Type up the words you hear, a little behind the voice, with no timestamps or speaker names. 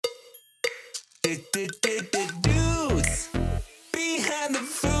Dudes behind the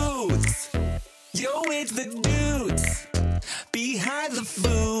foods. Yo, it's the dudes behind the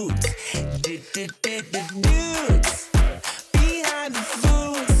foods. Dudes behind the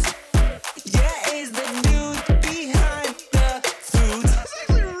foods. Yeah, it's the dudes behind the foods. That's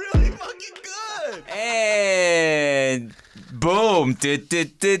actually really fucking good. And boom, dudes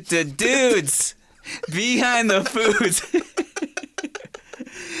behind the foods.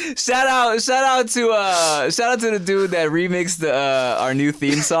 Shout out to the dude that remixed our new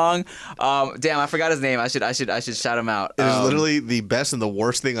theme song. Damn, I forgot his name. I should shout him out. It is literally the best and the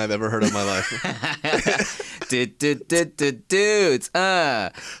worst thing I've ever heard in my life. Dudes,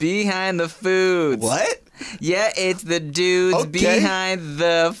 behind the foods. What? Yeah, it's the dudes behind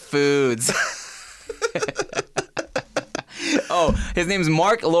the foods. Oh, his name's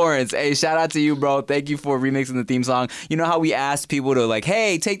Mark Lawrence. Hey, shout out to you, bro. Thank you for remixing the theme song. You know how we asked people to like,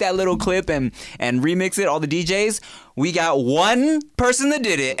 hey, take that little clip and remix it, all the DJs? We got one person that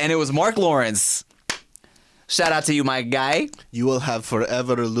did it, and it was Mark Lawrence. Shout out to you, my guy. You will have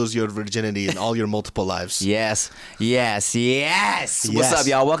forever lose your virginity in all your multiple lives. Yes. What's up,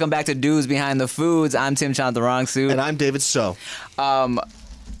 y'all? Welcome back to Dudes Behind the Foods. I'm Tim Chantarangsu. And I'm David So.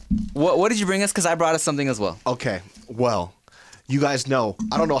 What did you bring us? Because I brought us something as well. Okay, well, you guys know,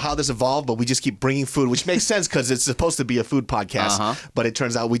 I don't know how this evolved, but we just keep bringing food, which makes sense because it's supposed to be a food podcast, but it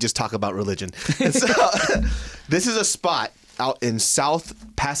turns out we just talk about religion. And so this is a spot out in South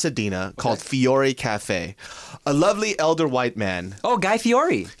Pasadena called Fiore Cafe. A lovely elder white man. Oh, Guy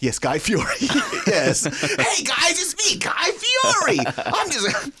Fieri. Yes, Guy Fieri. Yes. Hey, guys, it's me, Guy Fieri.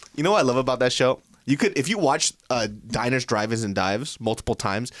 You know what I love about that show? You could, if you watch Diners, Drive-Ins, and Dives multiple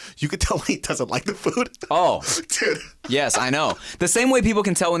times, you could tell when he doesn't like the food. Oh, dude. Yes, I know. The same way people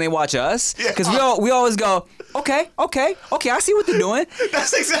can tell when they watch us, because we always go, okay, I see what they're doing.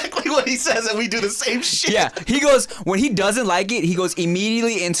 That's exactly what he says, and we do the same shit. Yeah, he goes, when he doesn't like it, he goes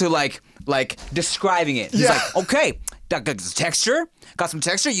immediately into like describing it. He's like, okay, that got some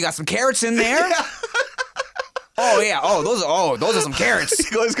texture, you got some carrots in there. Yeah. Those are some carrots.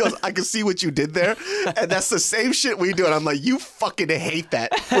 He always goes, I can see what you did there. And that's the same shit we do. And I'm like, you fucking hate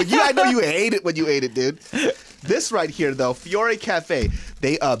that. I know you hate it when you ate it, dude. This right here, though, Fiore Cafe,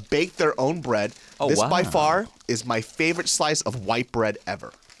 they bake their own bread. This by far is my favorite slice of white bread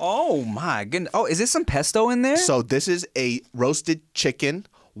ever. Oh, my goodness. Oh, is this some pesto in there? So this is a roasted chicken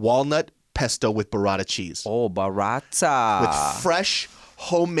walnut pesto with burrata cheese. Oh, burrata. With fresh,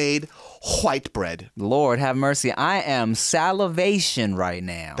 homemade white bread. Lord have mercy. I am salivation right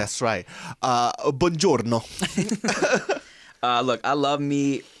now. That's right. Buongiorno. Look, I love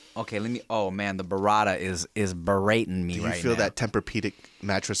me. Okay, let me. Oh man, the burrata is berating me right now. Do you feel that Tempur-Pedic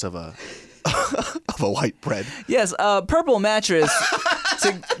mattress of a of a white bread? Yes, Purple mattress.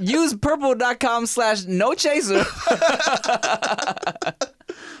 To use purple.com/no chaser.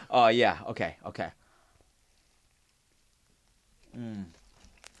 Oh yeah. Okay. All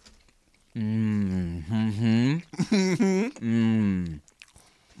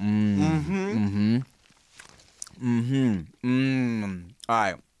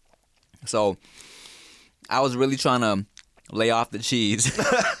right. So, I was really trying to lay off the cheese.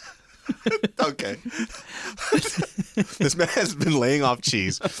 Okay. This man has been laying off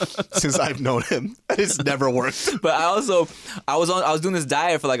cheese since I've known him. It's never worked. But I was doing this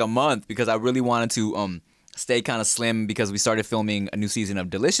diet for like a month because I really wanted to stay kind of slim because we started filming a new season of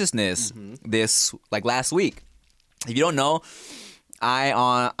Deliciousness last week. If you don't know,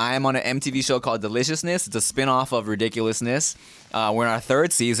 I am on an MTV show called Deliciousness. It's a spinoff of Ridiculousness. We're in our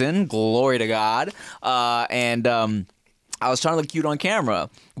third season. Glory to God. And I was trying to look cute on camera,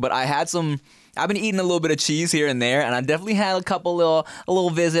 but I've been eating a little bit of cheese here and there, and I definitely had a couple little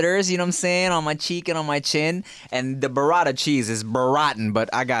visitors, you know what I'm saying, on my cheek and on my chin. And the burrata cheese is burratin', but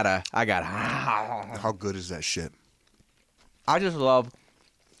I gotta. How good is that shit? I just love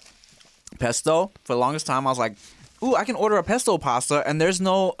pesto. For the longest time, I was like, ooh, I can order a pesto pasta, and there's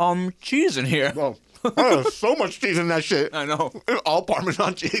no cheese in here. Whoa. There's so much cheese in that shit. I know. All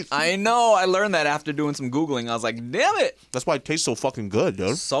Parmesan cheese. I know. I learned that after doing some Googling. I was like, damn it. That's why it tastes so fucking good,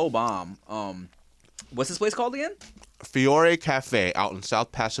 dude. So bomb. What's this place called again? Fiore Cafe out in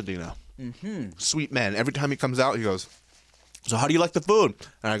South Pasadena. Mm-hmm. Sweet man. Every time he comes out, he goes, so how do you like the food?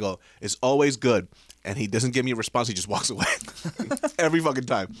 And I go, it's always good. And he doesn't give me a response. He just walks away. Every fucking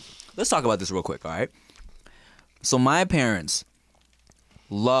time. Let's talk about this real quick, all right? So my parents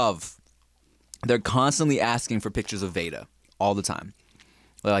they're constantly asking for pictures of Veda all the time.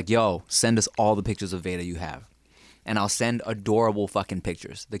 They're like, yo, send us all the pictures of Veda you have. And I'll send adorable fucking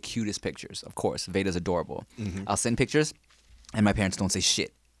pictures, the cutest pictures. Of course, Veda's adorable. Mm-hmm. I'll send pictures, and my parents don't say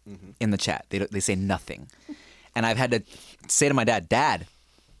shit. in the chat. They say nothing. And I've had to say to my dad, Dad,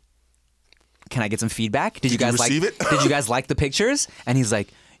 can I get some feedback? Did you guys receive it? Did you guys like the pictures? And he's like,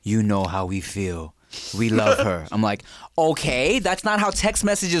 you know how we feel. We love her. I'm like, okay, that's not how text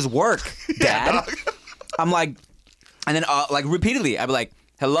messages work, Dad. I'm like, and then like repeatedly, I'd be like,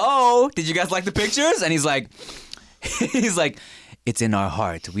 hello, did you guys like the pictures? And he's like, it's in our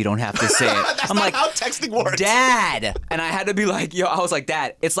heart. We don't have to say it. That's I'm not like, how texting works. Dad. And I had to be like, I was like,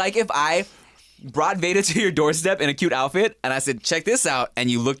 Dad, it's like if I brought Veda to your doorstep in a cute outfit and I said, check this out,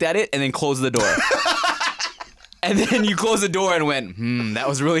 and you looked at it and then closed the door. And then you closed the door and went, that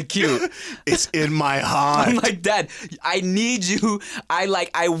was really cute. It's in my heart. I'm like, Dad, I need you.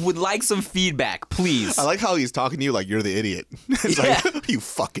 I would like some feedback, please. I like how he's talking to you like you're the idiot. It's like, you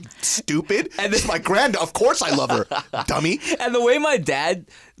fucking stupid. And this is my granddaughter. Of course I love her, dummy. And the way my dad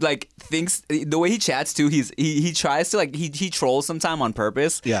like thinks, the way he chats too, he tries to like he trolls sometime on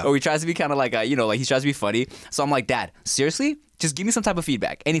purpose. Yeah. Or he tries to be kind of like like he tries to be funny. So I'm like, Dad, seriously? Just give me some type of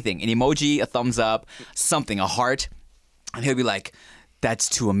feedback. Anything. An emoji, a thumbs up, something, a heart. And he'll be like, that's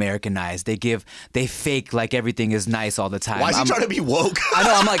too Americanized. They fake like everything is nice all the time. Why is he trying to be woke? I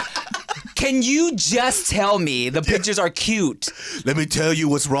know, I'm like, can you just tell me the pictures are cute? Let me tell you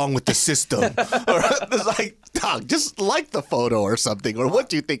what's wrong with the system. Or it's like, dog, just like the photo or something. Or what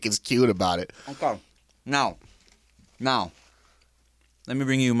do you think is cute about it? Okay. Now, let me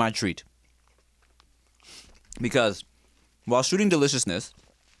bring you my treat. Because while shooting Deliciousness,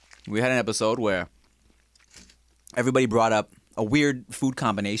 we had an episode where everybody brought up a weird food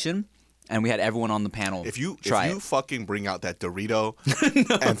combination, and we had everyone on the panel If you try it. fucking bring out that Dorito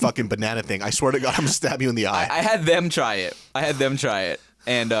and fucking banana thing, I swear to God, I'm gonna stab you in the eye. I had them try it.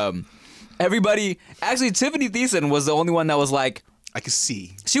 And everybody, actually, Tiffany Thiessen was the only one that was like, I can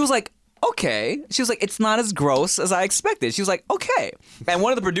see. she was like, okay. She was like, it's not as gross as I expected. She was like, okay. And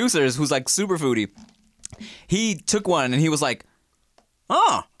one of the producers, who's like super foodie, he took one and he was like,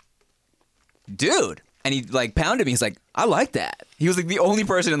 oh, dude. And he like pounded me. He's like, I like that. He was like the only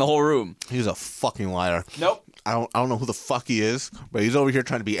person in the whole room. He's a fucking liar. Nope. I don't know who the fuck he is, but he's over here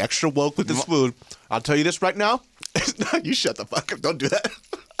trying to be extra woke with this food. I'll tell you this right now. You shut the fuck up. Don't do that.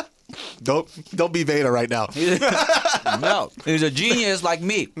 Don't be Veda right now. No. He's a genius like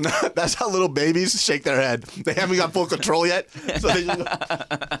me. That's how little babies shake their head. They haven't got full control yet. So they just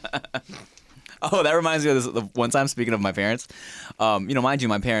Oh, that reminds me of this. The one time, speaking of my parents, mind you,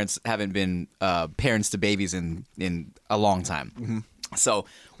 my parents haven't been parents to babies in a long time. Mm-hmm. So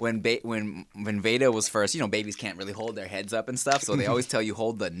when Veda was first, babies can't really hold their heads up and stuff. So they always tell you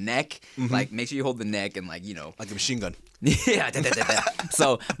hold the neck, like make sure you hold the neck and like a machine gun. Yeah.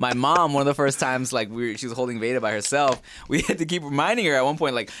 So my mom, one of the first times, like she was holding Veda by herself, we had to keep reminding her at one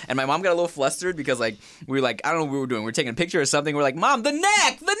point, like, and my mom got a little flustered because like we were like, I don't know what we were doing. We were taking a picture or something. We're like, Mom, the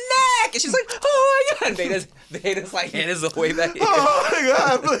neck, and she's like, oh my God, and Veda's like hand is the way that. Oh my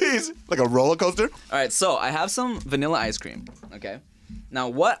God, please, like a roller coaster. All right, so I have some vanilla ice cream. Okay. Now,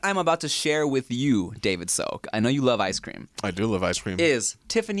 what I'm about to share with you, David Sok, I know you love ice cream. I do love ice cream. Is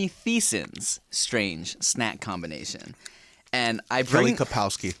Tiffany Thiessen's strange snack combination. And I bring...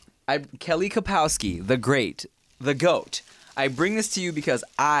 Kelly Kapowski, the great, the GOAT. I bring this to you because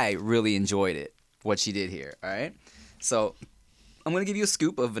I really enjoyed it, what she did here, all right? So, I'm going to give you a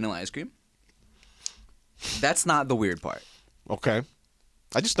scoop of vanilla ice cream. That's not the weird part. Okay.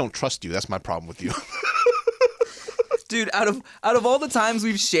 I just don't trust you. That's my problem with you. Dude, out of all the times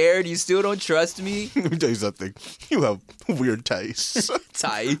we've shared, you still don't trust me? Let me tell you something. You have weird tastes.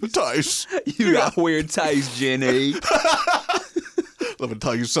 Tastes? You got weird tastes, Jenny. Let me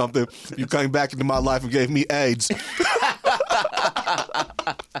tell you something. You came back into my life and gave me AIDS.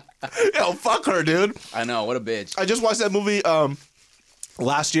 Yo, fuck her, dude. I know, what a bitch. I just watched that movie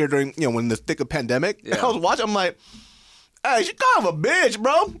last year during, when the thick of pandemic. Yeah. I was watching, I'm like, hey, she's kind of a bitch,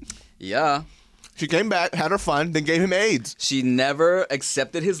 bro. Yeah. She came back, had her fun, then gave him AIDS. She never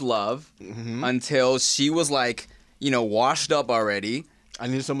accepted his love until she was like, washed up already. I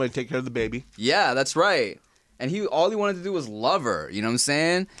needed somebody to take care of the baby. Yeah, that's right. And all he wanted to do was love her. You know what I'm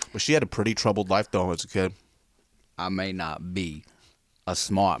saying? But she had a pretty troubled life, though, as a kid. I may not be a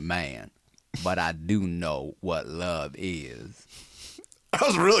smart man, but I do know what love is. That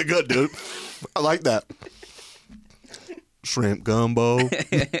was really good, dude. I like that. Shrimp gumbo.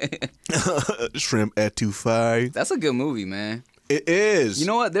 Shrimp etouffee. That's a good movie, man. It is. You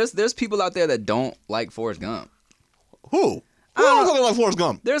know what? There's people out there that don't like Forrest Gump. Who? Who don't like Forrest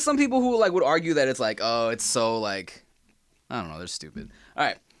Gump? There's some people who would argue that it's like, oh, it's so like, I don't know, they're stupid. All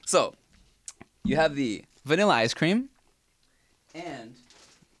right, so you have the vanilla ice cream, and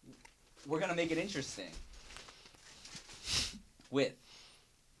we're gonna make it interesting with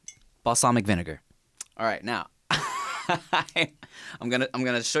balsamic vinegar. All right, now I'm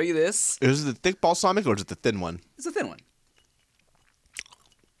gonna show you this. Is it the thick balsamic or is it the thin one? It's a thin one.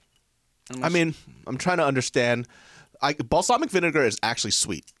 I mean, I'm trying to understand. Balsamic vinegar is actually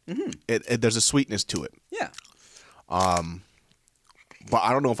sweet. There's a sweetness to it. Yeah. But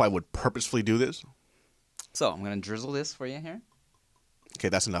I don't know if I would purposefully do this. So I'm gonna drizzle this for you here. Okay,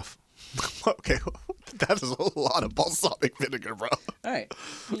 that's enough. Okay, that is a lot of balsamic vinegar, bro. All right,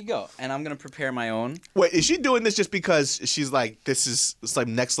 here you go. And I'm gonna prepare my own. Wait, is she doing this just because she's like, it's like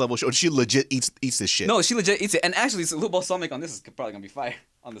next level shit? Or she legit eats this shit? No, she legit eats it. And actually, a little balsamic on this is probably gonna be fire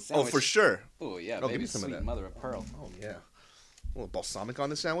on the sandwich. Oh, for sure. Oh yeah, give baby, me some of sweet that. mother of pearl. Oh yeah. A little balsamic on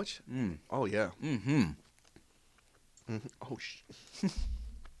the sandwich. Oh yeah. Oh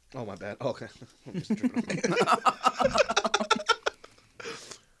oh my bad. Oh, okay.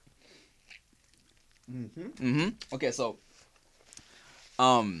 Okay, so,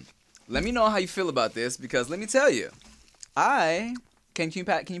 let me know how you feel about this because let me tell you, can you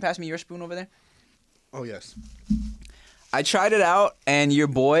pass me your spoon over there? Oh yes. I tried it out and your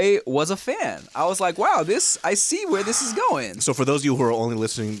boy was a fan. I was like, wow, I see where this is going. So for those of you who are only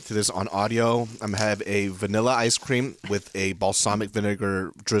listening to this on audio, I'm have a vanilla ice cream with a balsamic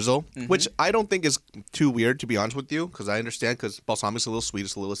vinegar drizzle, which I don't think is too weird, to be honest with you, because I understand because balsamic's a little sweet,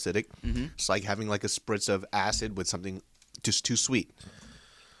 it's a little acidic. It's like having like a spritz of acid with something just too sweet.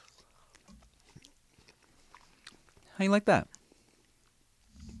 How you like that?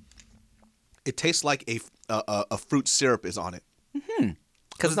 It tastes like a fruit syrup is on it.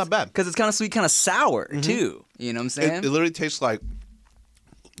 Because it's not bad. Because it's kind of sweet, kind of sour too. You know what I'm saying? It literally tastes like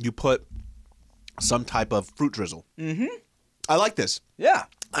you put some type of fruit drizzle. I like this. Yeah.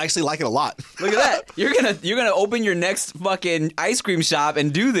 I actually like it a lot. Look at that. You're gonna open your next fucking ice cream shop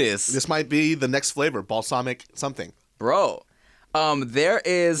and do this. This might be the next flavor, balsamic something. Bro. There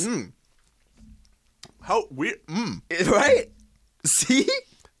is How weird. right? See?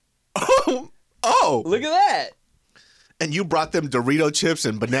 Oh. Look at that. And you brought them Dorito chips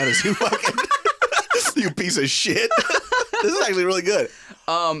and bananas. You fucking you piece of shit. This is actually really good.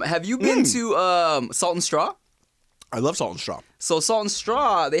 Have you been to Salt and Straw? I love Salt and Straw. So Salt and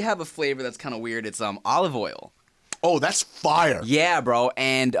Straw, they have a flavor that's kind of weird. It's olive oil. Oh, that's fire. Yeah, bro.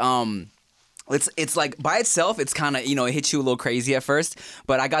 And it's like by itself, it's kind of, it hits you a little crazy at first.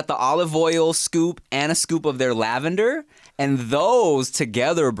 But I got the olive oil scoop and a scoop of their lavender, and those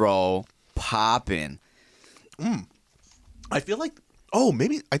together, bro, popping. I feel like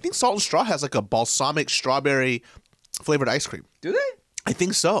I think Salt and Straw has like a balsamic strawberry flavored ice cream. Do they? I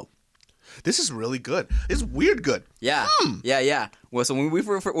think so. This is really good. It's weird good. Yeah, yeah. Well, so when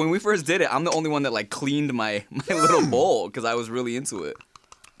we first did it, I'm the only one that like cleaned my little bowl because I was really into it.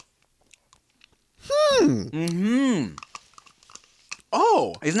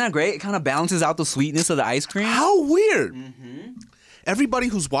 Oh, isn't that great? It kind of balances out the sweetness of the ice cream. how weird. Everybody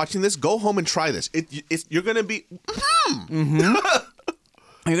who's watching this, go home and try this. You're gonna be. You're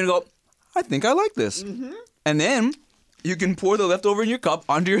gonna go, I think I like this, and then you can pour the leftover in your cup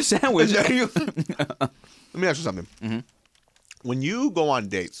onto your sandwich. Let me ask you something. When you go on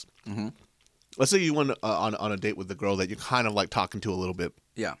dates, let's say you went on a date with the girl that you're kind of like talking to a little bit.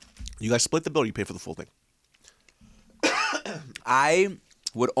 Yeah. You guys split the bill. Or you pay for the full thing. I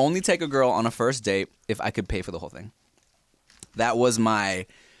would only take a girl on a first date if I could pay for the whole thing. That was my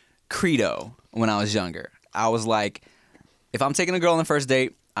credo when I was younger. I was like, if I'm taking a girl on the first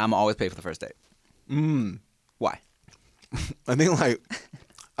date, I'm always pay for the first date. Why? I think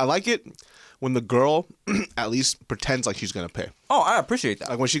I like it when the girl at least pretends like she's gonna pay. Oh, I appreciate that.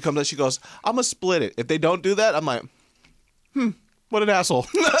 Like when she comes up, she goes, "I'm gonna split it." If they don't do that, I'm like, what an asshole.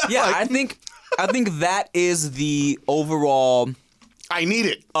 Yeah, I think that is the overall I need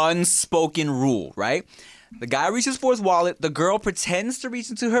it. unspoken rule, right? The guy reaches for his wallet. The girl pretends to reach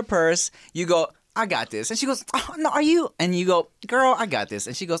into her purse. You go, I got this. And she goes, oh, no, are you? And you go, girl, I got this.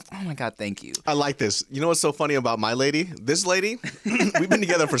 And she goes, oh, my God, thank you. I like this. You know what's so funny about my lady? This lady, we've been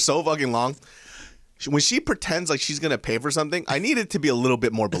together for so fucking long. When she pretends like she's going to pay for something, I need it to be a little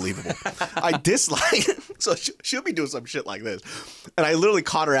bit more believable. I dislike so she'll be doing some shit like this. And I literally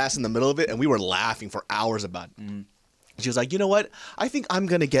caught her ass in the middle of it, and we were laughing for hours about it. She was like, you know what? I think I'm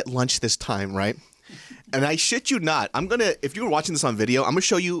going to get lunch this time, right? And I shit you not. If you were watching this on video, I'm going to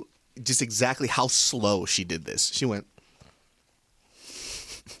show you just exactly how slow she did this. She went.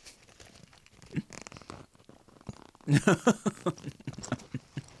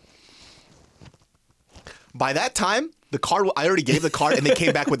 By that time, I already gave the card and they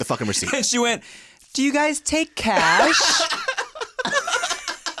came back with the fucking receipt. And she went, do you guys take cash?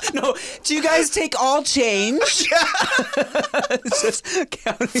 No, do you guys take all change? Just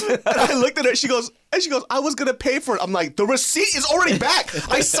counting it And out. I looked at her. She goes, I was gonna pay for it. I'm like, the receipt is already back.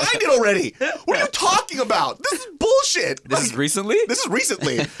 I signed it already. What are you talking about? This is bullshit. This is recently? This is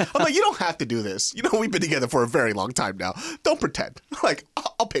recently. I'm like, you don't have to do this. You know, we've been together for a very long time now. Don't pretend. Like,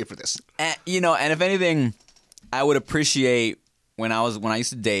 I'll pay for this. And, and if anything, I would appreciate when I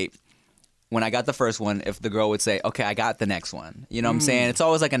used to date, when I got the first one, if the girl would say, okay, I got the next one. You know what I'm saying? It's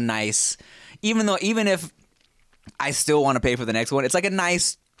always like a nice, even if I still want to pay for the next one, it's like a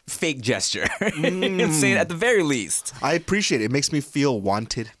nice fake gesture. You know what I'm saying? At the very least. I appreciate it. It makes me feel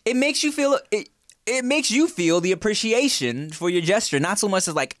wanted. It makes you feel it makes you feel the appreciation for your gesture, not so much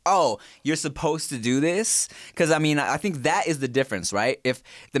as like, oh, you're supposed to do this. Because I think that is the difference, right? If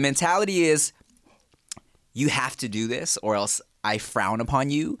the mentality is you have to do this or else I frown upon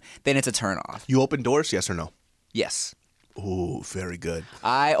you, then it's a turnoff. You open doors, yes or no? Yes. Ooh, very good.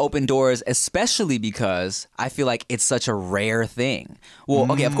 I open doors especially because I feel like it's such a rare thing.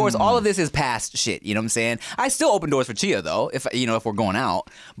 Well, okay, of course, all of this is past shit, you know what I'm saying? I still open doors for Chia, though, if we're going out.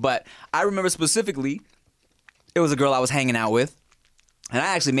 But I remember specifically, it was a girl I was hanging out with, and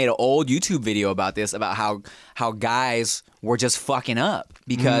I actually made an old YouTube video about this, about how guys were just fucking up.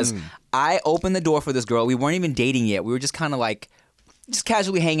 Because I opened the door for this girl. We weren't even dating yet. We were just kind of like, just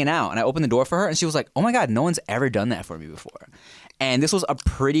casually hanging out, and I opened the door for her, and she was like, oh my God, no one's ever done that for me before. And this was a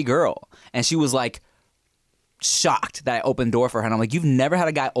pretty girl, and she was like shocked that I opened the door for her, and I'm like, you've never had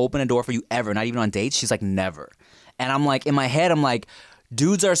a guy open a door for you ever, not even on dates? She's like, never. And I'm like, in my head, I'm like,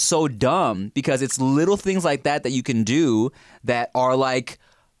 dudes are so dumb, because it's little things like that you can do that are like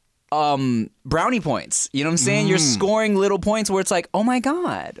brownie points. You know what I'm saying? You're scoring little points where it's like, oh my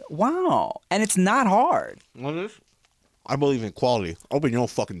God, wow. And it's not hard. What is? I believe in quality. Open your own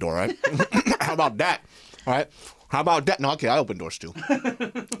fucking door, right? How about that? All right. How about that? No, okay, I open doors too.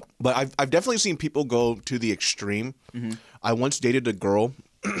 But I've definitely seen people go to the extreme. I once dated a girl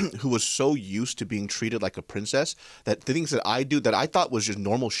who was so used to being treated like a princess that the things that I do that I thought was just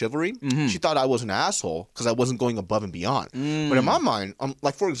normal chivalry, she thought I was an asshole because I wasn't going above and beyond. But in my mind,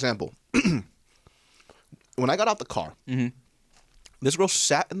 like for example, when I got out the car, this girl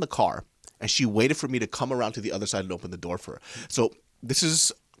sat in the car and she waited for me to come around to the other side and open the door for her. So this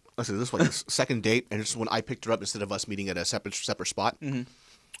is like a second date, and this is when I picked her up instead of us meeting at a separate spot.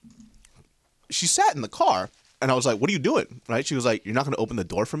 She sat in the car, and I was like, what are you doing? Right? She was like, you're not going to open the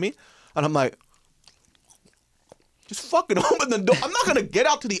door for me? And I'm like, just fucking open the door. I'm not going to get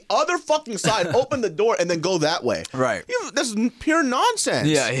out to the other fucking side, open the door, and then go that way. Right. This is pure nonsense.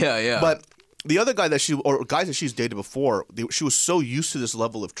 Yeah. But the other guy guys that she's dated before, she was so used to this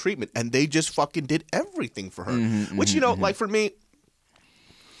level of treatment, and they just fucking did everything for her. Which, like for me,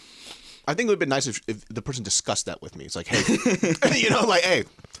 I think it would have been nice if the person discussed that with me. It's like, hey, like, hey,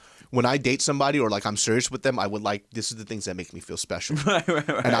 when I date somebody or like I'm serious with them, I would like, this is the things that make me feel special. Right.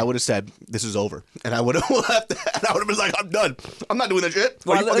 And I would have said, this is over. And I would have left, and I would have been like, I'm done. I'm not doing that shit.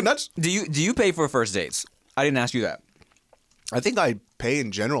 Are you fucking nuts? Do you pay for first dates? I didn't ask you that. I think I pay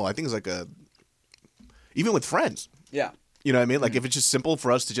in general. I think it's like even with friends. Yeah. You know what I mean? Like if it's just simple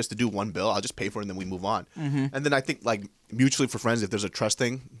for us to do one bill, I'll just pay for it and then we move on. And then I think like mutually for friends, if there's a trust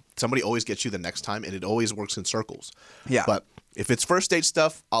thing, somebody always gets you the next time, and it always works in circles. Yeah. But if it's first date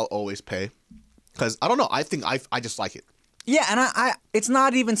stuff, I'll always pay. Because I don't know. I think I just like it. Yeah, and I it's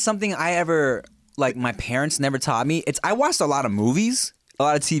not even something I ever, like, my parents never taught me. I watched a lot of movies, a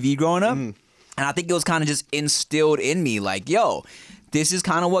lot of TV growing up, and I think it was kind of just instilled in me, like, yo, this is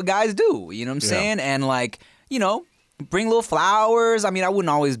kind of what guys do. You know what I'm saying? And like, bring little flowers. I mean, I wouldn't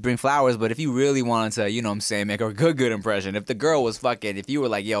always bring flowers, but if you really wanted to, make a good impression. If the girl was if you were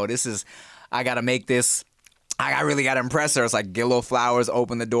like, yo, I gotta make this, I really gotta impress her. It's like, get little flowers,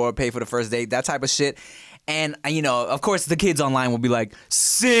 open the door, pay for the first date, that type of shit. And, of course, the kids online will be like,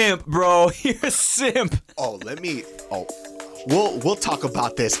 simp, bro, you're a simp. We'll talk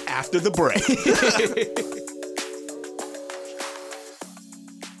about this after the break.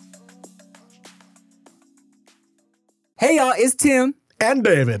 Hey y'all, it's Tim. And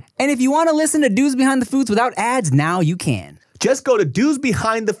David. And if you want to listen to Dudes Behind the Foods without ads, now you can. Just go to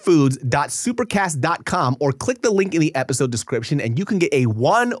dudesbehindthefoods.supercast.com or click the link in the episode description and you can get a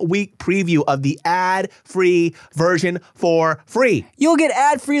 1-week preview of the ad-free version for free. You'll get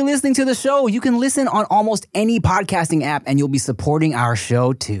ad-free listening to the show. You can listen on almost any podcasting app and you'll be supporting our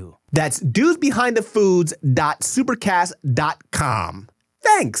show too. That's dudesbehindthefoods.supercast.com.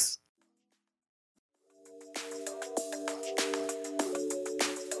 Thanks.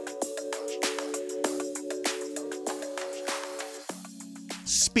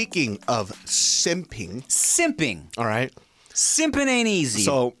 Speaking of simping. Simping. All right. Simping ain't easy.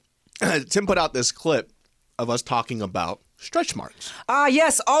 So Tim put out this clip of us talking about stretch marks.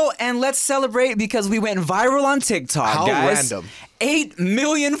 Yes. Oh, and let's celebrate because we went viral on TikTok, How guys. random. 8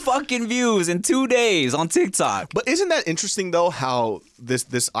 million fucking views in 2 days on TikTok. But isn't that interesting though? How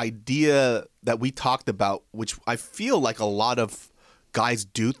this idea that we talked about, which I feel like a lot of guys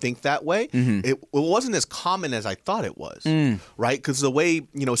do think that way. It wasn't as common as I thought it was, right? Because the way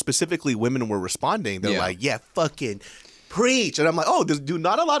specifically women were responding, they're like, "Yeah, fucking." Preach. And I'm like, oh, do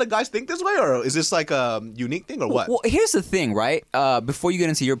not a lot of guys think this way? Or is this like a unique thing or what? Well, here's the thing, right? Before you get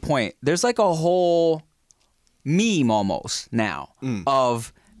into your point, there's like a whole meme almost now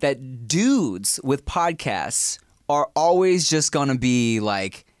of that dudes with podcasts are always just going to be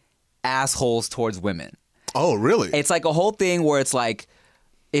like assholes towards women. Oh, really? It's like a whole thing where it's like,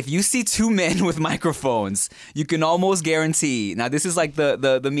 if you see 2 men with microphones, you can almost guarantee, now this is like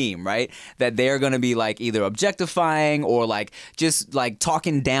the meme, right? That they're going to be like either objectifying or like just like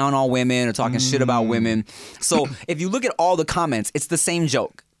talking down on women or talking shit about women. So if you look at all the comments, it's the same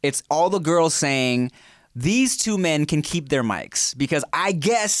joke. It's all the girls saying, these 2 men can keep their mics, because I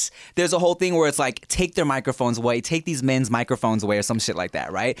guess there's a whole thing where it's like, take their microphones away, take these men's microphones away or some shit like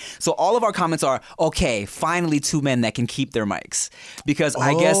that, right? So all of our comments are, okay, finally 2 men that can keep their mics. Because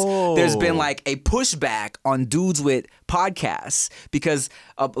I guess there's been like a pushback on dudes with podcasts because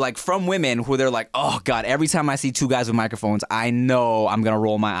like from women who they're like, oh God, every time I see 2 guys with microphones, I know I'm going to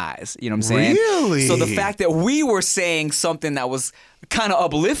roll my eyes. You know what I'm saying? Really? So the fact that we were saying something that was kind of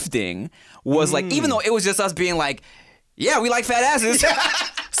uplifting was like, even though it was just us being like, yeah, we like fat asses.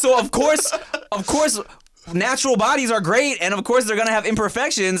 So of course, natural bodies are great, and of course they're gonna have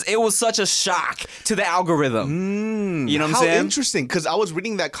imperfections. It was such a shock to the algorithm. You know what I'm saying? How interesting, because I was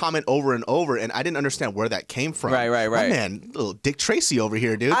reading that comment over and over, and I didn't understand where that came from. Right. My man, little Dick Tracy over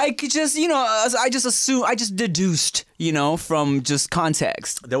here, dude. I could just, I just deduced, from just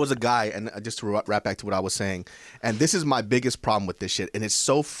context. There was a guy, and just to wrap back to what I was saying, and this is my biggest problem with this shit, and it's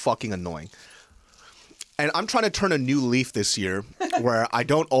so fucking annoying. And I'm trying to turn a new leaf this year where I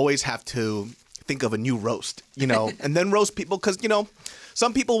don't always have to think of a new roast, and then roast people, because,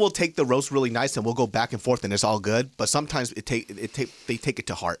 some people will take the roast really nice and we'll go back and forth and it's all good, but sometimes they take it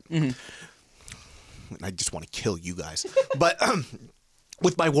to heart. I just want to kill you guys. But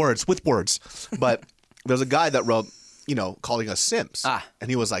with words. But there's a guy that wrote, calling us simps. And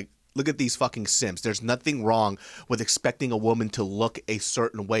he was like, look at these fucking simps. There's nothing wrong with expecting a woman to look a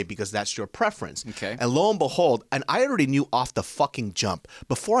certain way because that's your preference. Okay. And lo and behold, and I already knew off the fucking jump,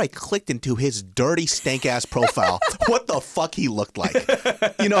 before I clicked into his dirty, stank-ass profile, what the fuck he looked like.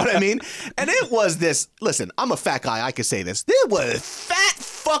 You know what I mean? And it was this, listen, I'm a fat guy, I could say this. This was a fat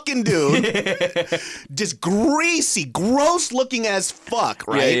fucking dude. Just greasy, gross looking as fuck,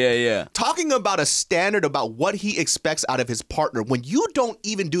 right? Yeah. Talking about a standard about what he expects out of his partner when you don't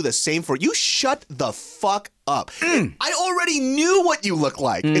even do the same for you. Shut the fuck up. I already knew what you look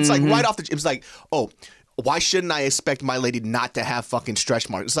like. It's like right off it was like, oh, why shouldn't I expect my lady not to have fucking stretch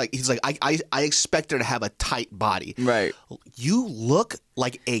marks? It's like, he's like, I expect her to have a tight body. Right. You look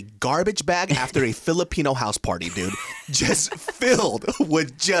like a garbage bag after a Filipino house party, dude. Just filled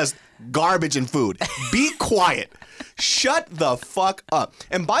with just garbage and food. Be quiet. Shut the fuck up.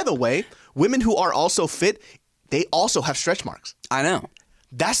 And by the way, women who are also fit, they also have stretch marks. I know.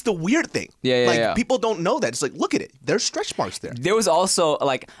 That's the weird thing. Yeah. People don't know that. It's like, look at it. There's stretch marks there. There was also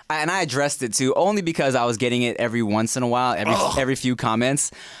like, and I addressed it too, only because I was getting it every once in a while, every few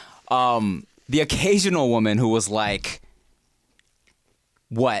comments. The occasional woman who was like,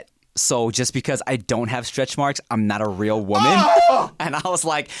 what? So just because I don't have stretch marks, I'm not a real woman? And I was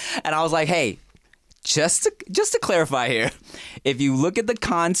like, hey, just to clarify here, if you look at the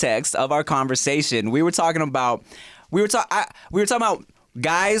context of our conversation, we were talking about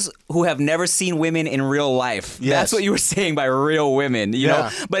guys who have never seen women in real life. Yes. That's what you were saying by real women, you know?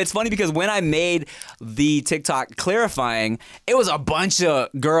 But it's funny because when I made the TikTok clarifying, it was a bunch of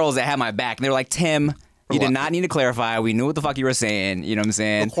girls that had my back. And they were like, Tim, you did not need to clarify. We knew what the fuck you were saying. You know what I'm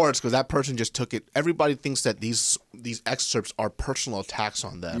saying? Of course, because that person just took it. Everybody thinks that these excerpts are personal attacks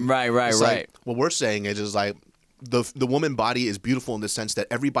on them. Right. Like, what we're saying is like, the woman body is beautiful in the sense that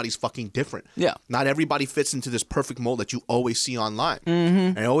everybody's fucking different. Yeah. Not everybody fits into this perfect mold that you always see online.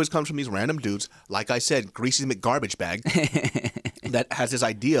 And it always comes from these random dudes, like I said, greasy McGarbage bag, that has this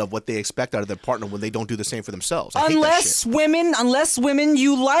idea of what they expect out of their partner when they don't do the same for themselves. Unless women,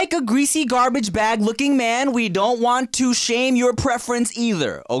 you like a greasy garbage bag looking man, we don't want to shame your preference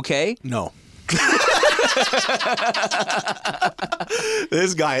either, okay? No.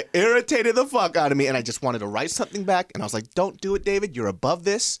 This guy irritated the fuck out of me, and I just wanted to write something back, and I was like, don't do it, David. You're above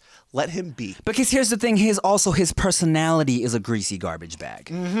this. Let him be. Because here's the thing, his personality is a greasy garbage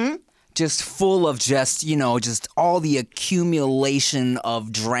bag. just full of just, just all the accumulation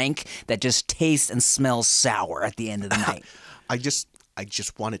of drink that just tastes and smells sour at the end of the night. I just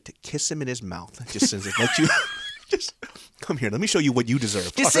wanted to kiss him in his mouth. Just since it let you just come here. Let me show you what you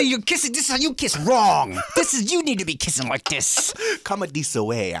deserve. Just say you're kissing. This is how you kiss wrong. You need to be kissing like this. Come this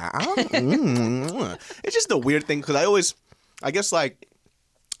way. It's just a weird thing because I guess like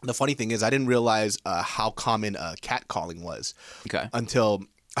the funny thing is I didn't realize how common catcalling was. Okay. Until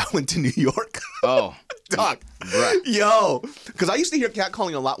I went to New York. Oh. Dog. Bruh. Yo. Because I used to hear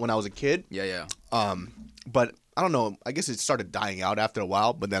catcalling a lot when I was a kid. Yeah. But I don't know. I guess it started dying out after a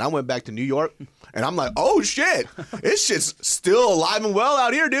while. But then I went back to New York, and I'm like, oh, shit. This shit's still alive and well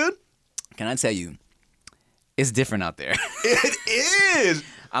out here, dude. Can I tell you, it's different out there. It is.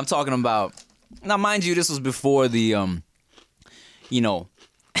 I'm talking about, now mind you, this was before the,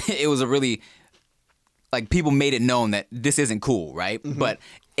 it was a really, like, people made it known that this isn't cool, right? Mm-hmm. But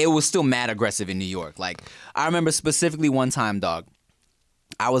it was still mad aggressive in New York. Like, I remember specifically one time, dog,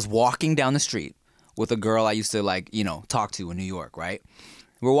 I was walking down the street with a girl I used to, talk to in New York, right?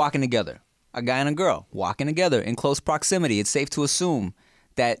 We're walking together. A guy and a girl walking together in close proximity. It's safe to assume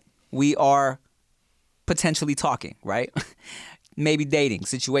that we are potentially talking, right? Maybe dating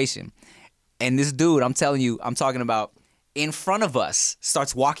situation. And this dude, I'm telling you, I'm talking about, in front of us,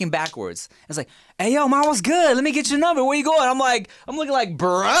 starts walking backwards. It's like, hey, yo, man, what's good? Let me get your number. Where you going? I'm looking like,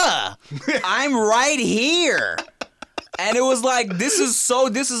 bruh, I'm right here. And it was like, this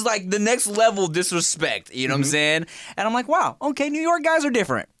is like the next level disrespect. You know what I'm saying? And I'm like, wow, okay, New York guys are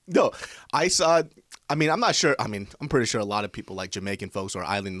different. No, I'm not sure. I'm pretty sure a lot of people like Jamaican folks or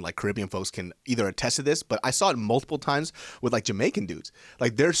island, like Caribbean folks can either attest to this, but I saw it multiple times with like Jamaican dudes.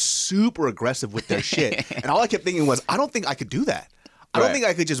 Like they're super aggressive with their shit. And all I kept thinking was, I don't think I could do that. I don't think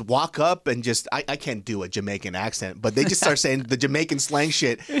I could just walk up and I can't do a Jamaican accent, but they just start saying the Jamaican slang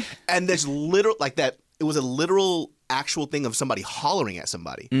shit. And there's literal, like that, it was a literal actual thing of somebody hollering at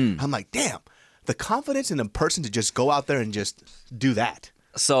somebody. I'm like, damn, the confidence in a person to just go out there and just do that.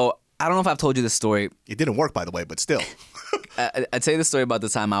 So I don't know if I've told you this story. It didn't work, by the way, but still. I tell you the story about the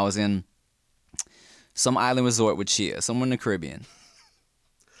time I was in some island resort with Chia, somewhere in the Caribbean.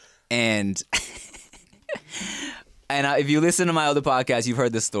 And if you listen to my other podcast, you've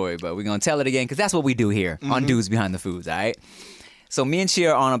heard this story, but we're going to tell it again because that's what we do here on Dudes Behind the Foods, all right? So me and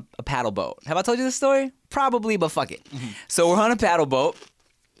Chia are on a paddle boat. Have I told you this story? Probably, but fuck it. So we're on a paddle boat.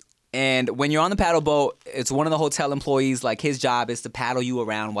 And when you're on the paddle boat, it's one of the hotel employees, like his job is to paddle you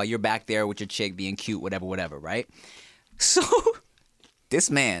around while you're back there with your chick being cute, whatever, right? So this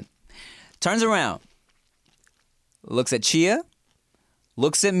man turns around, looks at Chia,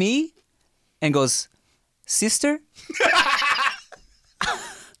 looks at me, and goes, sister?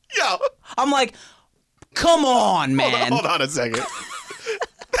 Yo. I'm like, come on, man. Hold on a second.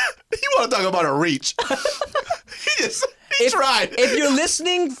 You want to talk about a reach. He tried. If you're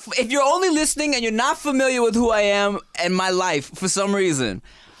listening, if you're only listening and you're not familiar with who I am and my life for some reason,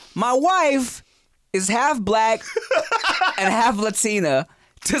 my wife is half black and half Latina,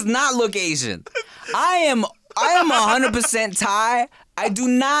 does not look Asian. I am 100% Thai. I do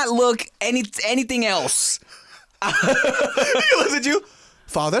not look anything else. He looks at you.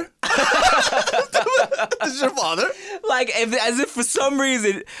 Father? This is your father? Like, as if for some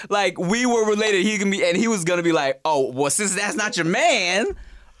reason, like, we were related, he was gonna be like, oh, well, since that's not your man.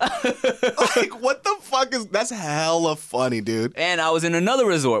 Like, what the fuck that's hella funny, dude. And I was in another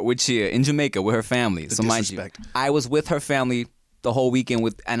resort with Chia in Jamaica with her family. So mind you, I was with her family the whole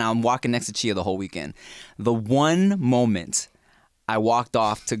weekend and I'm walking next to Chia the whole weekend. The one moment I walked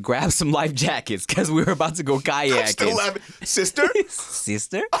off to grab some life jackets because we were about to go kayaking. I'm still laughing. Sister?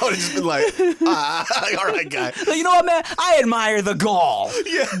 Sister? I would have just been like, all right, guy. So you know what, man? I admire the gall.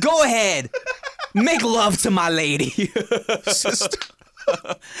 Yeah. Go ahead. Make love to my lady. Sister.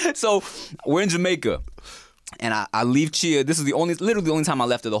 So we're in Jamaica. And I leave Chia. This is literally the only time I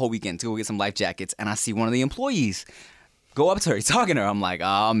left her the whole weekend to go get some life jackets. And I see one of the employees go up to her, he's talking to her. I'm like,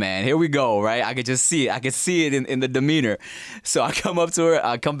 oh man, here we go, right? I could just see it. I could see it in the demeanor. So I come up to her,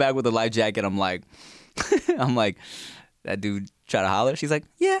 I come back with a life jacket. I'm like, that dude try to holler? She's like,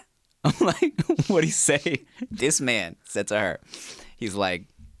 yeah. I'm like, what'd he say? This man said to her, he's like,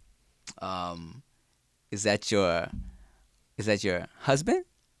 is that your husband?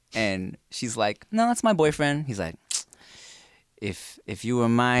 And she's like, no, that's my boyfriend. He's like, If you were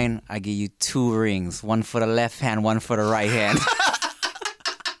mine, I give you 2 rings, one for the left hand, one for the right hand. That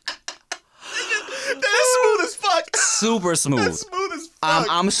is smooth as fuck. Super smooth. That's smooth as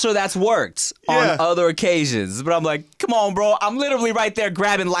I'm sure that's worked Yeah. on other occasions, but I'm like, come on, bro. I'm literally right there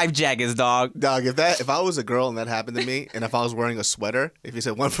grabbing life jackets, dog. Dog, if I was a girl and that happened to me, and if I was wearing a sweater, if you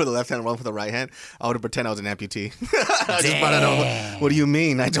said one for the left hand and one for the right hand, I would pretend I was an amputee. I just want to know, what do you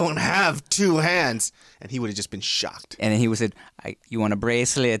mean? I don't have two hands. And he would have just been shocked. And then he would say, you want a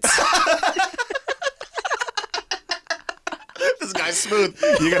bracelet? This guy's smooth.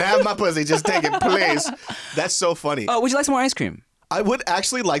 You can have my pussy. Just take it, please. That's so funny. Oh, would you like some more ice cream? I would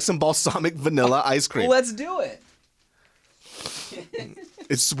actually like some balsamic vanilla ice cream. Let's do it.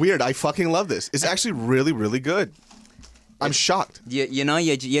 It's weird. I fucking love this. It's actually really, really good. I'm shocked. You know,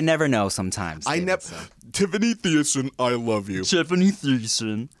 you never know sometimes. I never. Tiffany Thiessen, I love you. Tiffany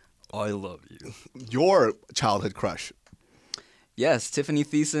Thiessen, I love you. Your childhood crush. Yes, Tiffany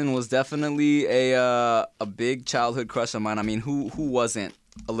Thiessen was definitely a big childhood crush of mine. I mean, who wasn't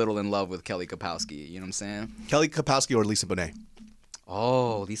a little in love with Kelly Kapowski? You know what I'm saying? Kelly Kapowski or Lisa Bonet?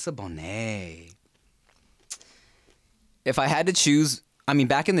 Oh, Lisa Bonet. If I had to choose, I mean,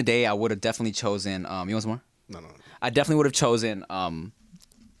 back in the day, I would have definitely chosen. You want some more? No. I definitely would have chosen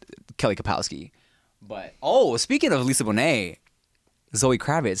Kelly Kapowski. But speaking of Lisa Bonet, Zoe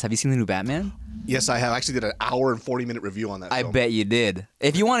Kravitz. Have you seen the new Batman? Yes, I have. I actually did an hour and 40-minute review on that I film. bet you did.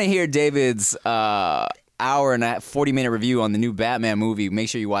 If you want to hear David's hour and 40-minute review on the new Batman movie, make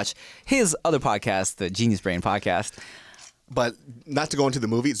sure you watch his other podcast, the Genius Brain podcast. But not to go into the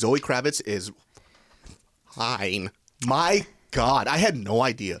movie, Zoe Kravitz is fine. My God, I had no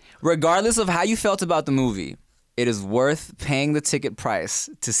idea. Regardless of how you felt about the movie, it is worth paying the ticket price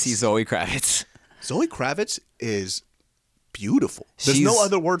to see Zoe Kravitz. Zoe Kravitz is beautiful. There's no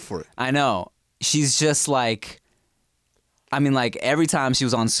other word for it. I know. She's just like, I mean, like every time she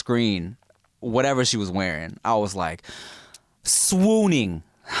was on screen, whatever she was wearing, I was like swooning.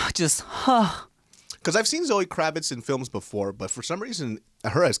 Just, Because I've seen Zoe Kravitz in films before, but for some reason,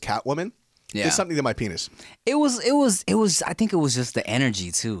 her as Catwoman is something to my penis. It was, I think it was just the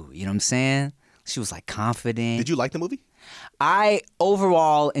energy too. You know what I'm saying? She was like confident. Did you like the movie? I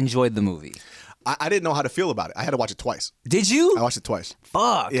overall enjoyed the movie. I didn't know how to feel about it. I had to watch it twice. Did you? I watched it twice.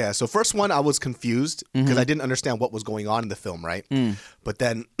 Fuck. Yeah, so first one, I was confused because I didn't understand what was going on in the film, right? But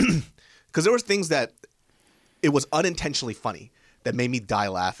then, because there was things that it was unintentionally funny that made me die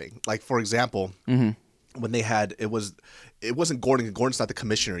laughing. Like, for example, when they had, it wasn't Gordon. Gordon's not the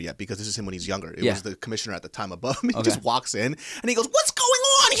commissioner yet because this is him when he's younger. It was the commissioner at the time above him. He just walks in and he goes, "What's going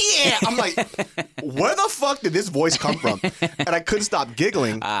on here?" I'm like, where the fuck did this voice come from? And I couldn't stop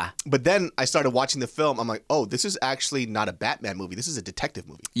giggling. But then I started watching the film. I'm like, oh, this is actually not a Batman movie. This is a detective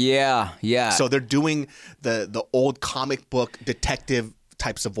movie. Yeah. So they're doing the old comic book detective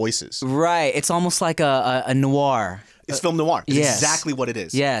types of voices. Right. It's almost like a noir. It's film noir. It's yes. exactly what it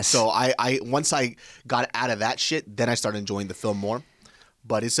is. Yes. So I once I got out of that shit, then I started enjoying the film more.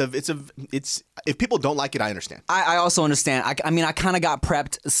 But it's if people don't like it, I understand. I also understand. I mean, I kind of got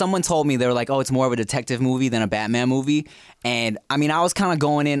prepped. Someone told me they were like, "Oh, it's more of a detective movie than a Batman movie." And I mean, I was kind of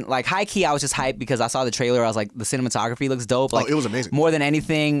going in like high key. I was just hyped because I saw the trailer. I was like, the cinematography looks dope. Like, it was amazing. More than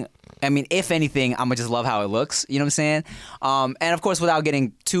anything. I mean, if anything, I'm gonna just love how it looks. You know what I'm saying? And of course, without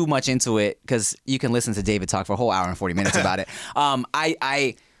getting too much into it, because you can listen to David talk for a whole hour and 40 minutes about it.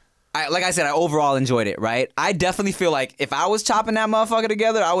 I like I said, I overall enjoyed it, right? I definitely feel like if I was chopping that motherfucker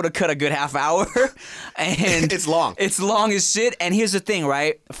together, I would have cut a good half hour. And it's long. It's long as shit. And here's the thing,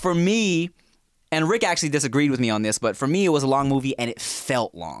 right? For me, and Rick actually disagreed with me on this, but for me, it was a long movie and it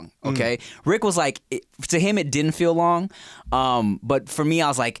felt long, okay? Rick was like, to him, it didn't feel long. But for me, I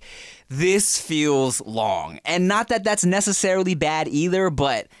was like, this feels long. And not that that's necessarily bad either,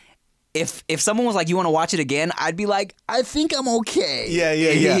 but if someone was like, you want to watch it again, I'd be like, I think I'm okay. Yeah.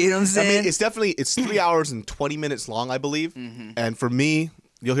 You know what I'm saying? I mean, it's 3 hours and 20 minutes long, I believe. And for me,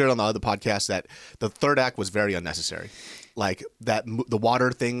 you'll hear it on the other podcast that the third act was very unnecessary. Like the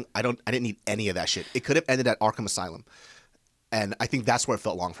water thing, I didn't need any of that shit. It could have ended at Arkham Asylum. And I think that's where it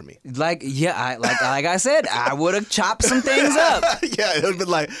felt long for me. Like I said, I would have chopped some things up. Yeah, it would have been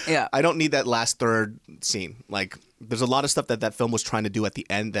like, Yeah. I don't need that last third scene. Like, there's a lot of stuff that film was trying to do at the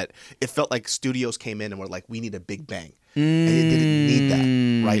end that it felt like studios came in and were like, we need a big bang. And it didn't need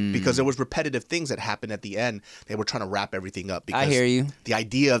that, right? Because there was repetitive things that happened at the end. They were trying to wrap everything up. Because I hear you. The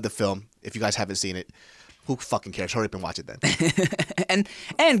idea of the film, if you guys haven't seen it, who fucking cares? Hurry up and watch it then.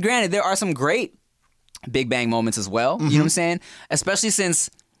 And granted, there are some great Big Bang moments as well. You know what I'm saying? Especially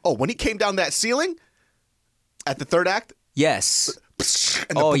since... Oh, when he came down that ceiling at the third act? Yes.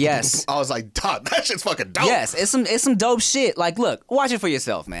 And yes. I was like, dog, that shit's fucking dope. Yes, it's some dope shit. Like, look, watch it for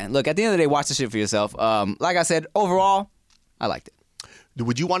yourself, man. Look, at the end of the day, watch the shit for yourself. Like I said, overall, I liked it.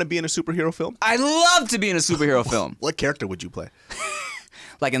 Would you want to be in a superhero film? I love to be in a superhero film. What character would you play?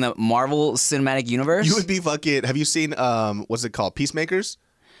 Like in the Marvel Cinematic Universe? You would be fucking. Have you seen what's it called? Peacemakers.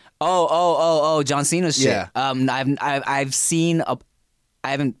 Oh, John Cena's shit. Yeah. I've seen I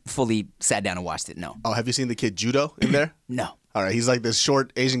haven't fully sat down and watched it. No. Oh, have you seen the kid Judo in there? No. All right, he's like this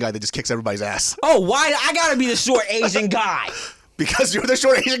short Asian guy that just kicks everybody's ass. Oh, why I gotta be the short Asian guy? Because you're the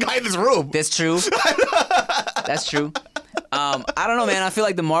short Asian guy in this room. That's true. That's true. I don't know, man. I feel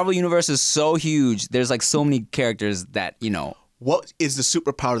like the Marvel universe is so huge. There's like so many characters that, you know. What is the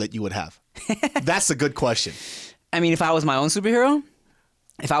superpower that you would have? That's a good question. I mean, if I was my own superhero,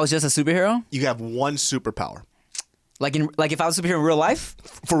 if I was just a superhero, You have one superpower. like if I was a superhero in real life,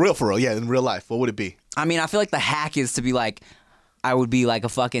 For real, yeah, in real life, what would it be? I mean, I feel like the hack is to be like, I would be like a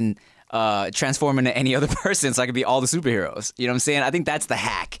fucking transform into any other person, so I could be all the superheroes. You know what I'm saying? I think that's the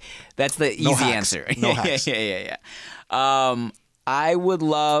hack. That's the easy hacks. answer. No hacks. Yeah. I would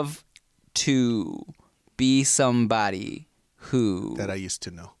love to be somebody who. That I used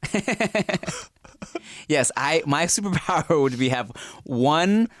to know. Yes, my superpower would be have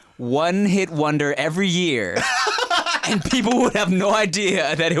one hit wonder every year. And people would have no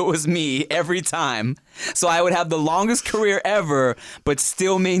idea that it was me every time. So I would have the longest career ever, but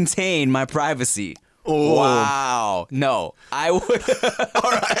still maintain my privacy. Oh. Wow. No, I would.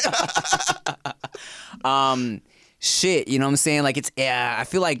 All right. Shit, you know what I'm saying? Like I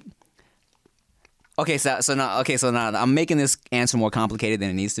feel like. Okay, so now I'm making this answer more complicated than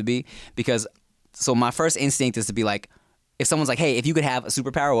it needs to be because. So my first instinct is to be like, if someone's like, hey, if you could have a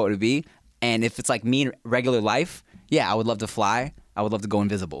superpower, what would it be? And if it's like me in regular life, yeah, I would love to fly. I would love to go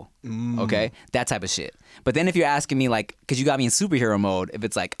invisible. Okay? That type of shit. But then if you're asking me like, because you got me in superhero mode, if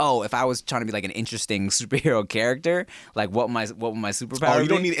it's like, oh, if I was trying to be like an interesting superhero character, like what would my superpower Oh, be? you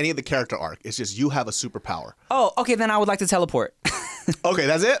don't need any of the character arc. It's just you have a superpower. Oh, okay, then I would like to teleport. Okay,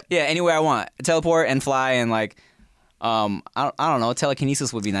 that's it? Yeah, anywhere I want. Teleport and fly and like, I don't know.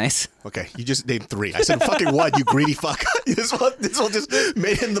 Telekinesis would be nice. Okay, you just named 3. I said fucking one, you greedy fuck. This one just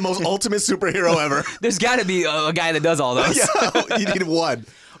made him the most ultimate superhero ever. There's got to be a guy that does all those. Yeah, you need one.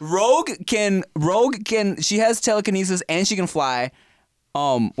 Rogue can. She has telekinesis and she can fly.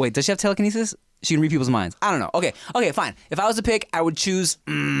 Wait, does she have telekinesis? She can read people's minds. I don't know. Okay, fine. If I was to pick, I would choose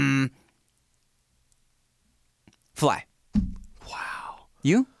fly. Wow.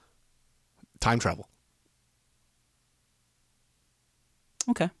 You? Time travel.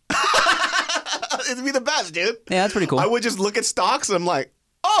 Okay. It'd be the best, dude. Yeah, that's pretty cool. I would just look at stocks and I'm like,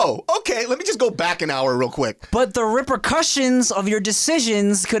 oh, okay, let me just go back an hour real quick. But the repercussions of your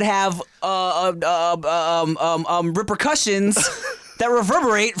decisions could have repercussions that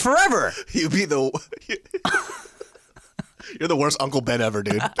reverberate forever. You'd be the... You're the worst Uncle Ben ever,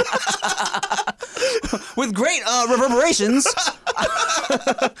 dude. With great reverberations.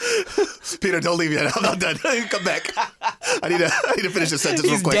 Peter, don't leave yet. I'm not done. Come back. I need to finish this sentence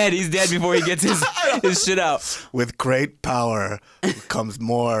real quick. He's dead before he gets his shit out. With great power comes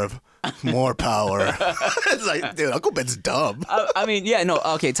more power. It's like, dude, Uncle Ben's dumb. I mean, yeah, no,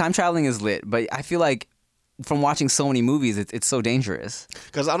 okay, time traveling is lit, but I feel like from watching so many movies, it's so dangerous.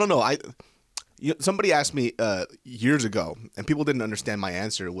 Because I don't know, somebody asked me years ago, and people didn't understand my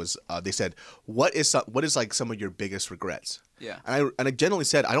answer. Was they said, "What is like some of your biggest regrets?" Yeah, and I generally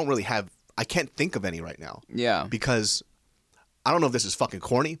said, I can't think of any right now. Yeah, because I don't know if this is fucking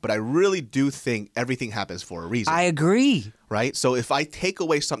corny, but I really do think everything happens for a reason. I agree. Right? So if I take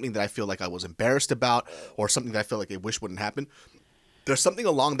away something that I feel like I was embarrassed about, or something that I feel like I wish wouldn't happen, there's something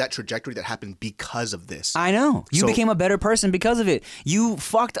along that trajectory that happened because of this. I know. You became a better person because of it. You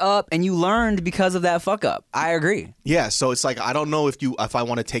fucked up and you learned because of that fuck up. I agree. Yeah, so it's like, I don't know if I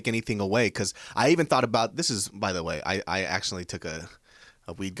want to take anything away, because I even thought about, this is, by the way, I actually took a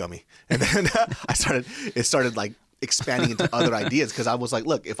weed gummy, and then it started like expanding into other ideas, because I was like,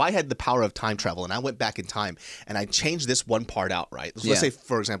 look, if I had the power of time travel and I went back in time and I changed this one part out, right? So let's say,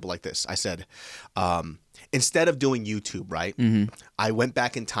 for example, like this. I said, instead of doing YouTube, right, I went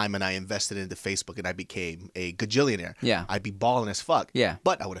back in time and I invested into Facebook and I became a gajillionaire. Yeah. I'd be balling as fuck. Yeah.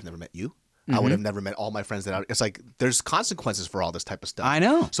 But I would have never met you. I would have never met all my friends it's like, there's consequences for all this type of stuff. I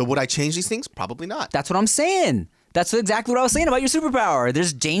know. So would I change these things? Probably not. That's what I'm saying. That's exactly what I was saying about your superpower.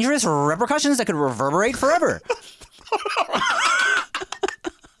 There's dangerous repercussions that could reverberate forever.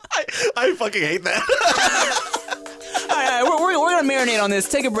 I fucking hate that. All right, we're going to marinate on this.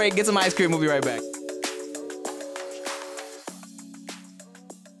 Take a break, get some ice cream. We'll be right back.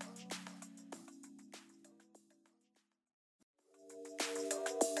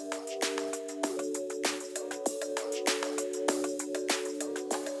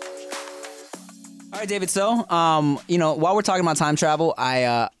 All right, David. So, while we're talking about time travel,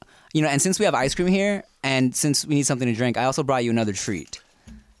 and since we have ice cream here, and since we need something to drink, I also brought you another treat.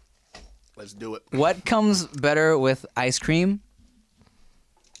 Let's do it. What comes better with ice cream?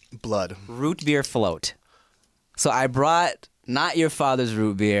 Blood. Root beer float. So I brought not your father's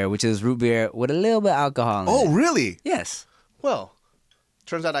root beer, which is root beer with a little bit of alcohol in it. Oh, really? Yes. Well,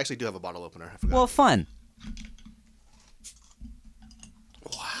 turns out I actually do have a bottle opener. I forgot. Well, fun.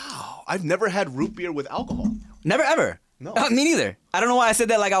 Wow. I've never had root beer with alcohol. Never ever. No. Me neither. I don't know why I said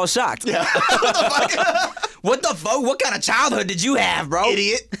that like I was shocked. Yeah. What the fuck? What kind of childhood did you have, bro?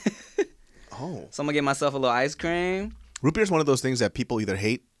 Idiot. Oh. So I'm gonna get myself a little ice cream. Root beer is one of those things that people either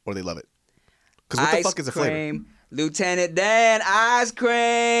hate or they love it. Because what the fuck is the flavor? Cream, Lieutenant Dan ice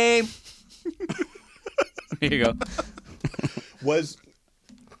cream. Here you go.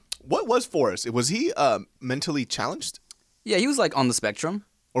 What was Forrest? Was he mentally challenged? Yeah, he was like on the spectrum.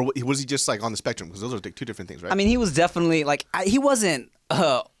 Or was he just like on the spectrum? Because those are two different things, right? I mean, he was definitely like he wasn't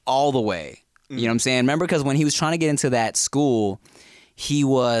all the way. You know what I'm saying? Remember, because when he was trying to get into that school, he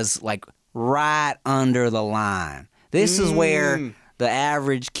was like right under the line. This is where the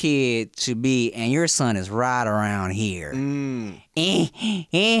average kid should be, and your son is right around here. Oh,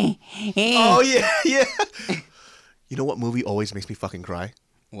 yeah. You know what movie always makes me fucking cry?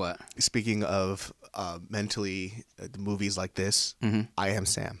 What? Speaking of mentally movies like this, I Am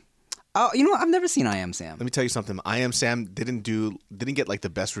Sam. Oh, you know what? I've never seen I Am Sam. Let me tell you something. I Am Sam didn't get like the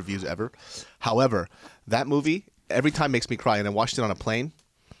best reviews ever. However, that movie every time makes me cry, and I watched it on a plane.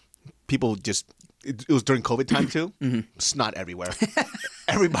 People just it was during COVID time too. Snot everywhere.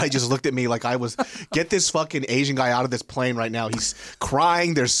 Everybody just looked at me like I was get this fucking Asian guy out of this plane right now. He's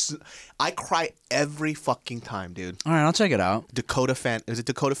crying. I cry every fucking time, dude. All right, I'll check it out. Is it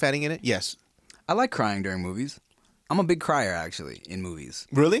Dakota Fanning in it? Yes. I like crying during movies. I'm a big crier, actually, in movies.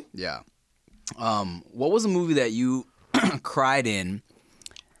 Really? Yeah. What was a movie that you cried in?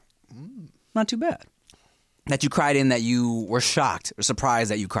 Not too bad. That you cried in that you were shocked or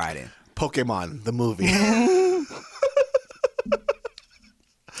surprised that you cried in? Pokemon, the movie.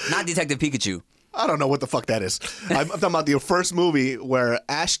 Not Detective Pikachu. I don't know what the fuck that is. I'm talking about the first movie where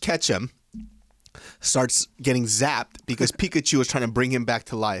Ash Ketchum starts getting zapped because Pikachu was trying to bring him back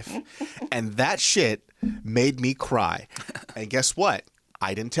to life. And that shit made me cry. And guess what?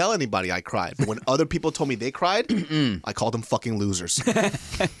 I didn't tell anybody I cried. But when other people told me they cried, I called them fucking losers.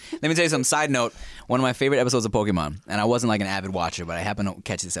 Let me tell you some side note. One of my favorite episodes of Pokemon, and I wasn't like an avid watcher, but I happened to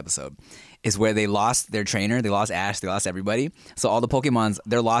catch this episode, is where they lost their trainer. They lost Ash. They lost everybody. So all the Pokemons,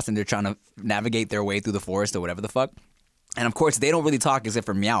 they're lost and they're trying to navigate their way through the forest or whatever the fuck. And of course, they don't really talk except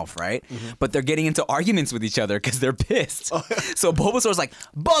for Meowth, right? But they're getting into arguments with each other because they're pissed. So Bulbasaur's like,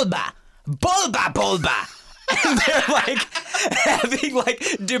 Bulba, Bulba, Bulba. And they're like having like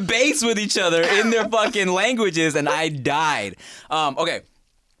debates with each other in their fucking languages, and I died. Okay,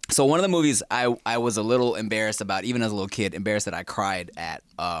 so one of the movies I was a little embarrassed about, even as a little kid, embarrassed that I cried at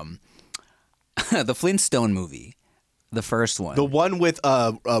the Flintstone movie, the first one. The one with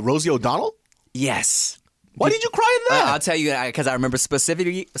Rosie O'Donnell? Yes. Why did you cry in that? I'll tell you, because I remember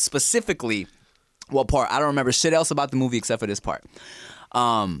specifically what part. I don't remember shit else about the movie except for this part.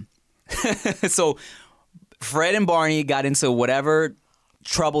 So Fred and Barney got into whatever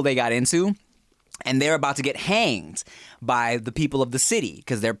trouble they got into, and they're about to get hanged by the people of the city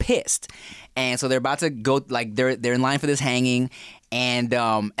because they're pissed. And so they're about to go, like they're in line for this hanging, and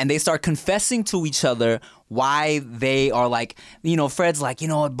they start confessing to each other why they are like, you know, Fred's like, you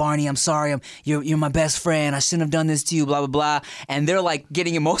know what, Barney, I'm sorry, you're my best friend, I shouldn't have done this to you, blah blah blah. And they're like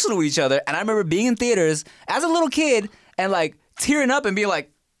getting emotional with each other. And I remember being in theaters as a little kid and like tearing up and being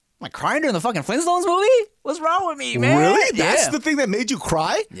like, am I crying during the fucking Flintstones movie? What's wrong with me, man? Really? Yeah. That's the thing that made you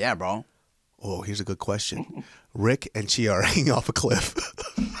cry? Yeah, bro. Oh, here's a good question. Rick and Chia are hanging off a cliff.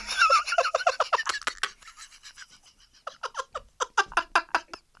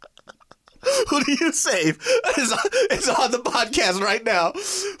 Who do you save? It's on the podcast right now.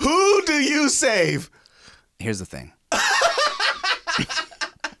 Who do you save? Here's the thing.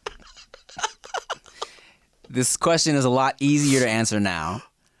 This question is a lot easier to answer now.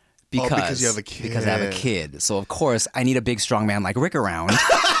 Because you have a kid. Because I have a kid. So, of course, I need a big, strong man like Rick around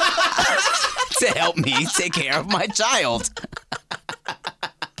to help me take care of my child.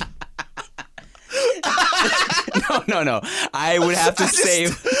 No. I would have to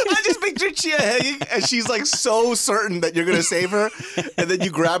save. I just picture Chia hanging, and she's like so certain that you're going to save her. And then you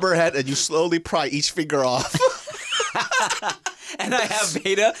grab her head and you slowly pry each finger off. And I have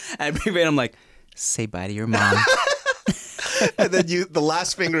Veda, and I bring Veda, I'm like, say bye to your mom. And then the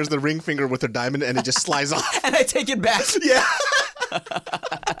last finger is the ring finger with her diamond, and it just slides off. And I take it back. Yeah.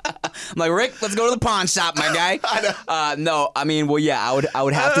 I'm like, Rick, let's go to the pawn shop, my guy. No, I mean, well, yeah, I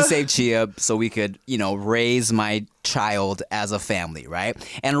would have to save Chia so we could, raise my child as a family, right?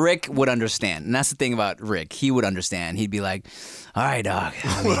 And Rick would understand. And that's the thing about Rick. He would understand. He'd be like, all right, dog.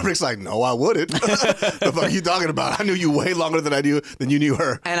 Rick's like, no, I wouldn't. The fuck are you talking about? I knew you way longer than you knew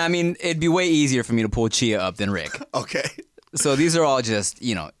her. And I mean, it'd be way easier for me to pull Chia up than Rick. Okay. So these are all just,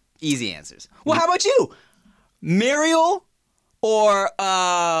 easy answers. Well, how about you? Muriel or,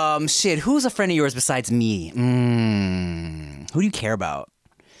 who's a friend of yours besides me? Who do you care about?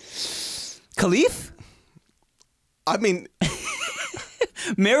 Khalif? I mean...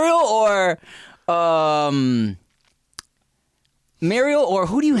 Muriel or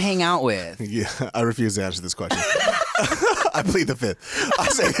who do you hang out with? Yeah, I refuse to answer this question. I plead the fifth. I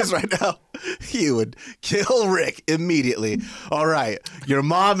say this right now. You would kill Rick immediately. All right, your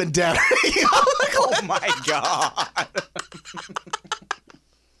mom and dad. Oh my God.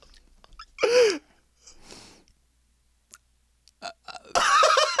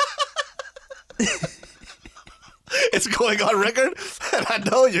 It's going on record, and I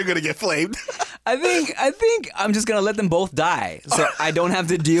know you're gonna get flamed. I think I'm just gonna let them both die, so I don't have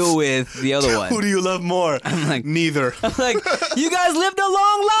to deal with the other one. Who do you love more? I'm like, neither. I'm like, you guys lived a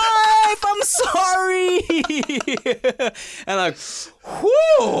long life. I'm sorry. And like,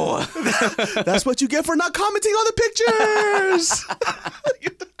 whoo. That's what you get for not commenting on the pictures.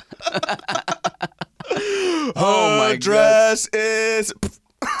 Oh my dress is.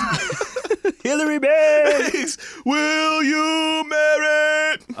 Hillary Banks, will you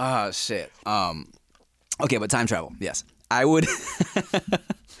marry? Oh shit. Okay, but time travel. Yes, I would.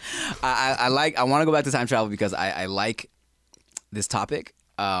 I want to go back to time travel because I like this topic.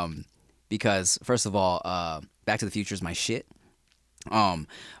 Because first of all, Back to the Future is my shit.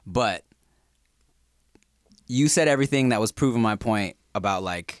 But you said everything that was proving my point about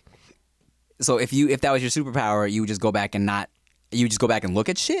like. So if that was your superpower, you would just go back and not. You would just go back and look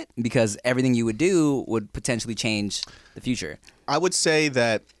at shit because everything you would do would potentially change the future. I would say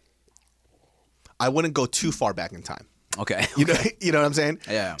that I wouldn't go too far back in time. Okay. You know what I'm saying?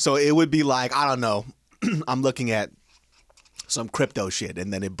 Yeah. So it would be like, I don't know, I'm looking at some crypto shit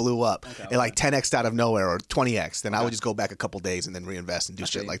and then it blew up. It like 10x out of nowhere or 20x. Then I would just go back a couple days and then reinvest and do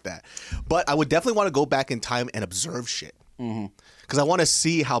shit like that. But I would definitely want to go back in time and observe shit. Because I want to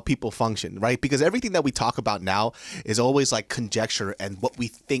see how people function, right? Because everything that we talk about now is always like conjecture and what we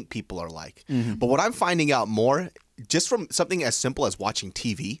think people are like. But what I'm finding out more, just from something as simple as watching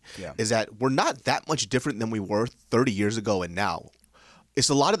TV, is that we're not that much different than we were 30 years ago and now. It's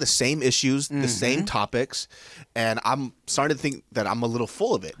a lot of the same issues, the same topics, and I'm starting to think that I'm a little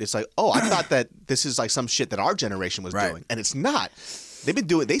full of it. It's like, oh, I thought that this is like some shit that our generation was doing, and it's not. They've been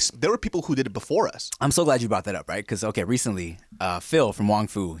doing. There were people who did it before us. I'm so glad you brought that up, right? Because recently, Phil from Wong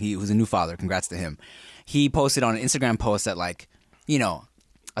Fu, he was a new father. Congrats to him. He posted on an Instagram post that, like,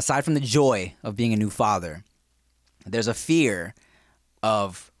 aside from the joy of being a new father, there's a fear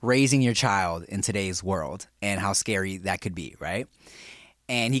of raising your child in today's world and how scary that could be, right?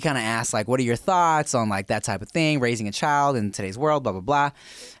 And he kind of asked, like, what are your thoughts on like that type of thing, raising a child in today's world, blah blah blah.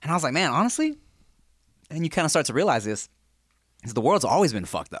 And I was like, man, honestly, and you kind of start to realize this. The world's always been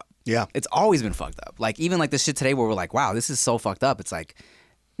fucked up. Yeah. It's always been fucked up. Like, even like this shit today where we're like, wow, this is so fucked up. It's like,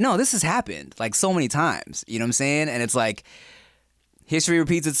 no, this has happened like so many times. You know what I'm saying? And it's like, history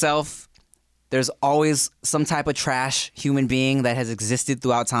repeats itself. There's always some type of trash human being that has existed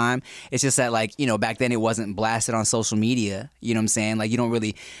throughout time. It's just that, like, back then it wasn't blasted on social media. You know what I'm saying? Like, you don't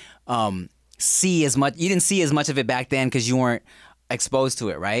really see as much. You didn't see as much of it back then because you weren't exposed to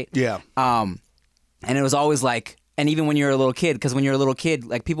it, right? Yeah. And it was always like, and even when you're a little kid, because when you're a little kid,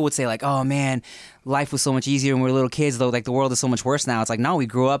 like, people would say like, oh man, life was so much easier when we were little kids, though, like the world is so much worse now. It's like, no, we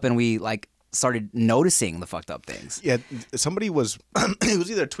grew up and we like started noticing the fucked up things. Yeah, somebody was, it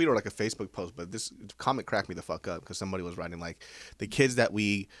was either a tweet or like a Facebook post, but this comment cracked me the fuck up because somebody was writing like, the kids that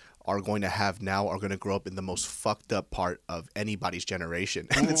we are going to have now are going to grow up in the most fucked up part of anybody's generation.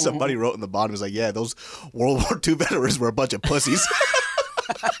 And then somebody wrote in the bottom, was like, yeah, those World War II veterans were a bunch of pussies.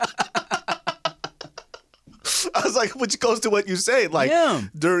 I was like, which goes to what you say. Like,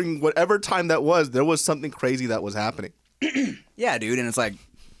 during whatever time that was, there was something crazy that was happening. Yeah, dude. And it's like,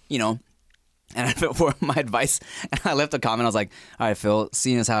 and for my advice, and I left a comment. I was like, all right, Phil,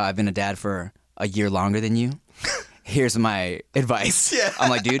 seeing as how I've been a dad for a year longer than you, here's my advice. Yeah. I'm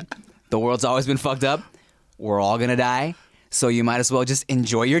like, dude, the world's always been fucked up. We're all going to die. So you might as well just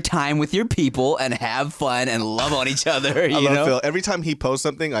enjoy your time with your people and have fun and love on each other. I love Phil. Every time he posts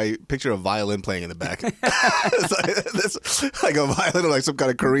something, I picture a violin playing in the back. It's like a violin or like some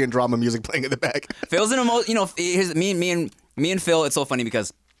kind of Korean drama music playing in the back. Phil's in a here's me and Phil. It's so funny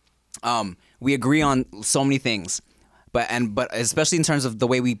because we agree on so many things. But especially in terms of the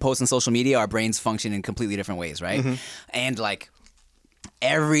way we post on social media, our brains function in completely different ways, right? Mm-hmm. And like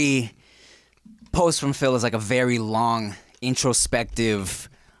every post from Phil is like a very long, introspective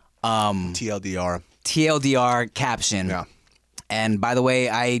TLDR caption. Yeah. And by the way,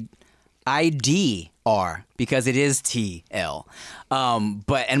 I DR because it is TL.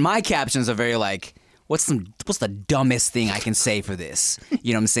 And my captions are very like, what's the dumbest thing I can say for this?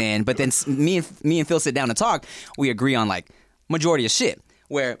 You know what I'm saying? But then me and Phil sit down and talk. We agree on like majority of shit.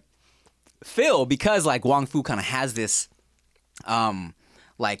 Where Phil, because like Wong Fu kind of has this vibe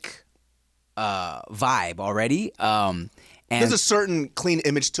already. And there's a certain clean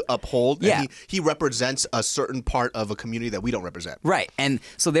image to uphold. Yeah. And he represents a certain part of a community that we don't represent. Right. And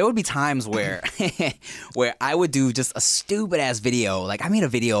so there would be times where where I would do just a stupid ass video. Like I made a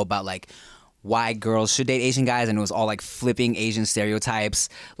video about like why girls should date Asian guys, and it was all like flipping Asian stereotypes.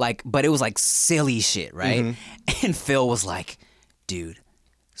 Like, but it was like silly shit, right? Mm-hmm. And Phil was like, dude,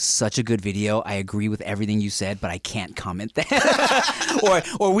 such a good video. I agree with everything you said, but I can't comment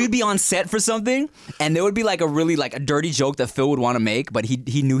that. or we'd be on set for something, and there would be like a really like a dirty joke that Phil would want to make, but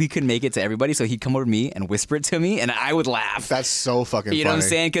he knew he couldn't make it to everybody, so he'd come over to me and whisper it to me, and I would laugh. That's so fucking funny. You know what I'm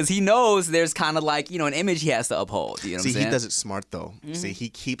saying? Because he knows there's kind of like, you know, an image he has to uphold. You know what I'm saying? He does it smart though. Mm-hmm. See, he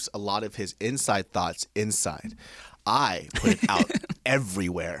keeps a lot of his inside thoughts inside. I put it out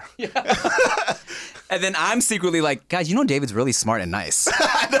everywhere. Yeah. And then I'm secretly like, guys, you know David's really smart and nice.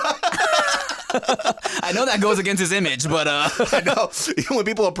 I know that goes against his image, but I know. When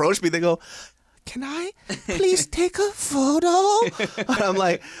people approach me, they go, can I please take a photo? And I'm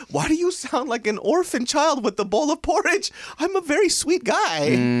like, why do you sound like an orphan child with a bowl of porridge? I'm a very sweet guy.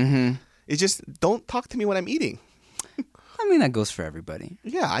 Mm-hmm. It's just, don't talk to me when I'm eating. I mean, that goes for everybody.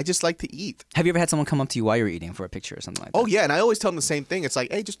 Yeah, I just like to eat. Have you ever had someone come up to you while you're eating for a picture or something like that? Oh, yeah, and I always tell them the same thing. It's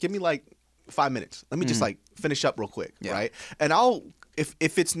like, hey, just give me like 5 minutes. Let me just like finish up real quick, right? And I'll, if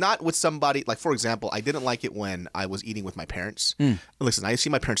it's not with somebody, like for example, I didn't like it when I was eating with my parents. Listen, I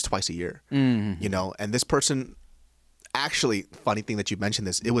see my parents twice a year, you know, and this person, actually, funny thing that you mentioned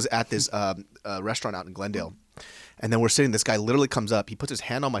this, it was at this restaurant out in Glendale. And then we're sitting, this guy literally comes up, he puts his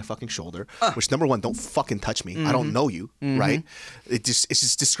hand on my fucking shoulder, which number one, don't fucking touch me. I don't know you, right? It's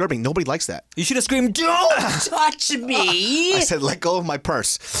just disturbing. Nobody likes that. You should have screamed, don't touch me. I said, let go of my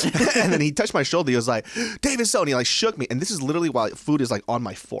purse. And then he touched my shoulder. He was like, David So, and he like shook me. And this is literally while food is like on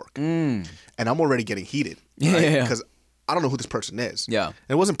my fork. And I'm already getting heated. Right? Because I don't know who this person is. Yeah. And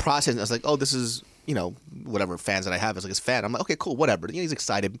it wasn't processing. I was like, oh, this is, you know, whatever fans that I have is like his fan. I'm like, okay, cool, whatever. You know, he's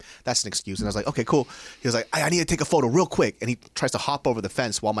excited. That's an excuse. And I was like, okay, cool. He was like, I need to take a photo real quick. And he tries to hop over the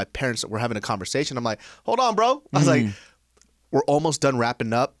fence while my parents were having a conversation. I'm like, hold on, bro. I was like, we're almost done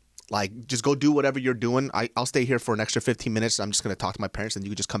wrapping up. Like, just go do whatever you're doing. I'll stay here for an extra 15 minutes. I'm just going to talk to my parents and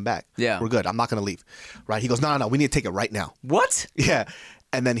you can just come back. Yeah. We're good. I'm not going to leave. Right? He goes, no. We need to take it right now. What? Yeah.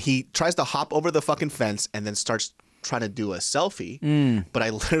 And then he tries to hop over the fucking fence and then starts trying to do a selfie, but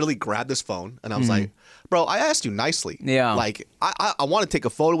I literally grabbed his phone and I was like, bro, I asked you nicely. Yeah. Like, I want to take a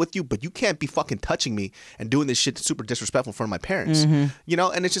photo with you, but you can't be fucking touching me and doing this shit super disrespectful in front of my parents. You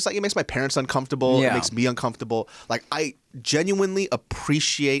know, and it's just like, it makes my parents uncomfortable. Yeah. It makes me uncomfortable. Like, I genuinely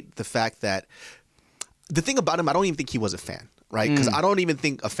appreciate the fact that the thing about him, I don't even think he was a fan. Right? Because I don't even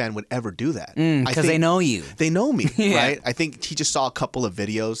think a fan would ever do that. Because they know you. They know me, right? I think he just saw a couple of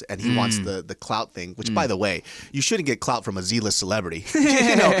videos and he wants the clout thing, which, by the way, you shouldn't get clout from a Z-list celebrity.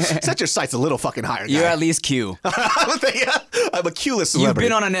 You know, set your sights a little fucking higher, guy. You're at least Q. I'm a Q-list celebrity.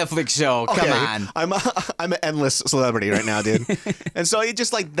 You've been on a Netflix show. Okay. Come on. I'm an endless celebrity right now, dude. And so it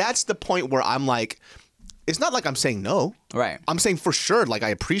just like, that's the point where I'm like, it's not like I'm saying no. Right. I'm saying for sure, like I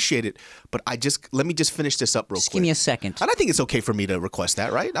appreciate it, but let me just finish this up real quick. Give me a second. And I think it's okay for me to request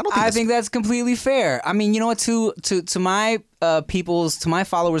that, right? I think that's completely fair. I mean, you know what? To my to my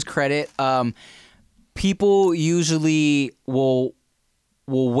followers' credit, people usually will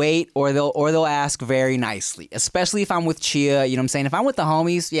wait or they'll ask very nicely, especially if I'm with Chia. You know what I'm saying? If I'm with the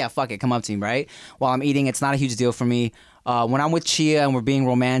homies, yeah, fuck it, come up to me, right? While I'm eating, it's not a huge deal for me. When I'm with Chia and we're being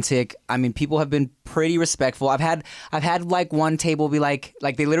romantic, I mean, people have been pretty respectful. I've had like one table be like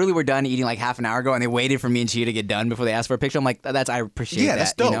they literally were done eating like half an hour ago and they waited for me and Chia to get done before they asked for a picture. I'm like, I appreciate that.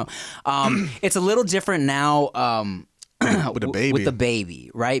 That's dope. You know, it's a little different now with the baby,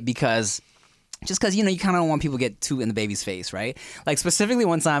 right? Because you know, you kind of don't want people to get too in the baby's face, right? Like specifically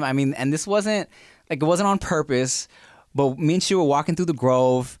one time, I mean, and this wasn't like, it wasn't on purpose, but me and Chia were walking through the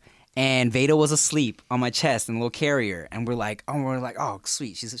Grove. And Veda was asleep on my chest in a little carrier, and we're like, oh,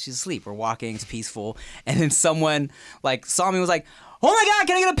 sweet, she's asleep. We're walking, it's peaceful, and then someone like saw me and was like, oh my God,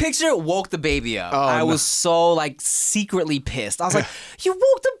 can I get a picture? Woke the baby up. I was so like secretly pissed. I was like, you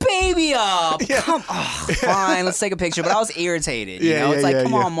woke the baby up. Yeah. Fine, let's take a picture. But I was irritated. You know, it's like,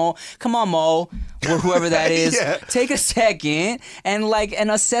 come on, Mo, or whoever that is. Take a second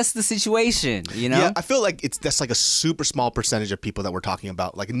and assess the situation. You know? Yeah, I feel like that's like a super small percentage of people that we're talking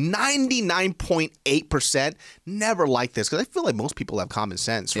about. Like 99.8% never like this, because I feel like most people have common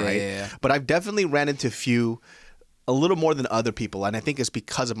sense, right? Yeah. But I've definitely ran into a few. A little more than other people, and I think it's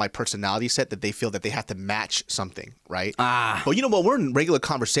because of my personality set that they feel that they have to match something, right? But you know what? We're in regular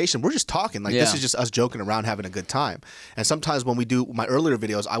conversation. We're just talking. Like this is just us joking around, having a good time. And sometimes when we do my earlier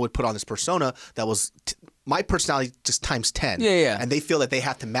videos, I would put on this persona that was my personality just times 10. Yeah. And they feel that they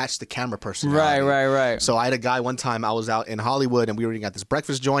have to match the camera personality. Right. So I had a guy one time. I was out in Hollywood and we were eating at this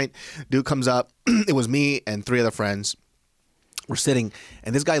breakfast joint. Dude comes up. It was me and 3 other friends. We're sitting,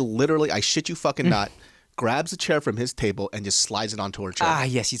 and this guy literally, I shit you fucking not, grabs a chair from his table and just slides it onto her chair.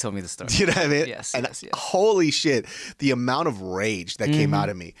 Yes, you told me the story. You know what I mean? Yes. Holy shit, the amount of rage that came out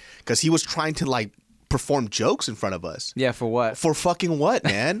of me, because he was trying to like perform jokes in front of us. Yeah, for what? For fucking what,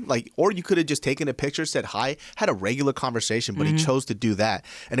 man? Like, or you could have just taken a picture, said hi, had a regular conversation, but he chose to do that.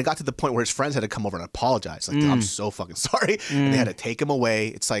 And it got to the point where his friends had to come over and apologize. Like, I'm so fucking sorry. And they had to take him away.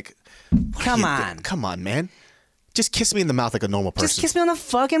 It's like, come on, man. Just kiss me in the mouth like a normal person. Just kiss me on the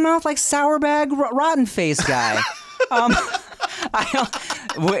fucking mouth like sour bag rotten face guy.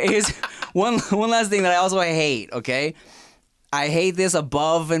 Here's one last thing that I also hate, okay? I hate this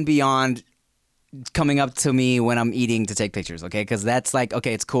above and beyond coming up to me when I'm eating to take pictures, okay? Because that's like,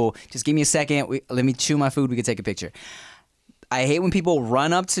 okay, it's cool. Just give me a second. Let me chew my food. We can take a picture. I hate when people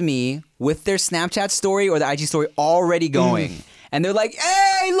run up to me with their Snapchat story or the IG story already going. And they're like,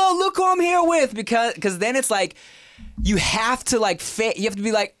 hey, look who I'm here with. Because then it's like, you have to like you have to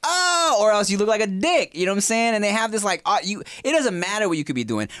be like, oh, or else you look like a dick. You know what I'm saying? And they have this like, it doesn't matter what you could be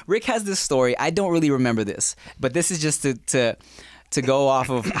doing. Rick has this story. I don't really remember this, but this is just to go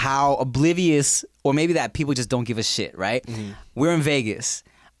off of how oblivious, or maybe that people just don't give a shit, right? We're in Vegas.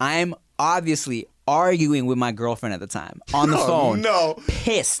 I'm obviously arguing with my girlfriend at the time on the phone.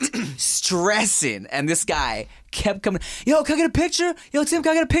 Pissed, stressing, and this guy kept coming. Yo, can I get a picture? Yo, Tim,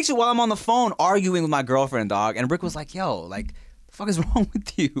 can I get a picture? While I'm on the phone arguing with my girlfriend, dog. And Rick was like, yo, like, the fuck is wrong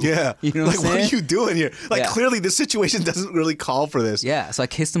with you? Yeah. You know what I'm saying? What are you doing here? Like, clearly this situation doesn't really call for this. Yeah, so I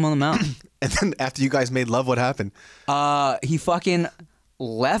kissed him on the mouth. And then after you guys made love, what happened? He fucking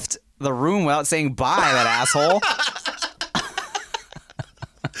left the room without saying bye, that asshole.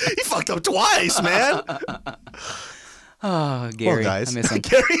 He fucked up twice, man. Oh, Gary. Poor guys. I miss him.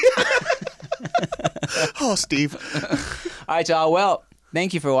 Gary. Oh, Steve. All right, y'all. Well,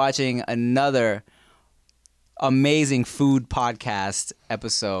 thank you for watching another amazing food podcast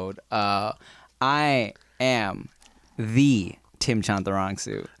episode. I am the Tim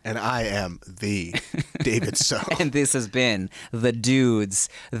Chantarangsu. And I am the David So. And this has been The Dudes,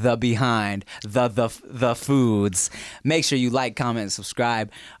 The Behind, The Foods. Make sure you like, comment, and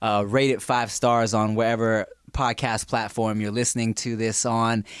subscribe. Rate it 5 stars on wherever podcast platform you're listening to this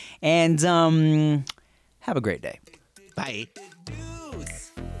on. And have a great day. Bye.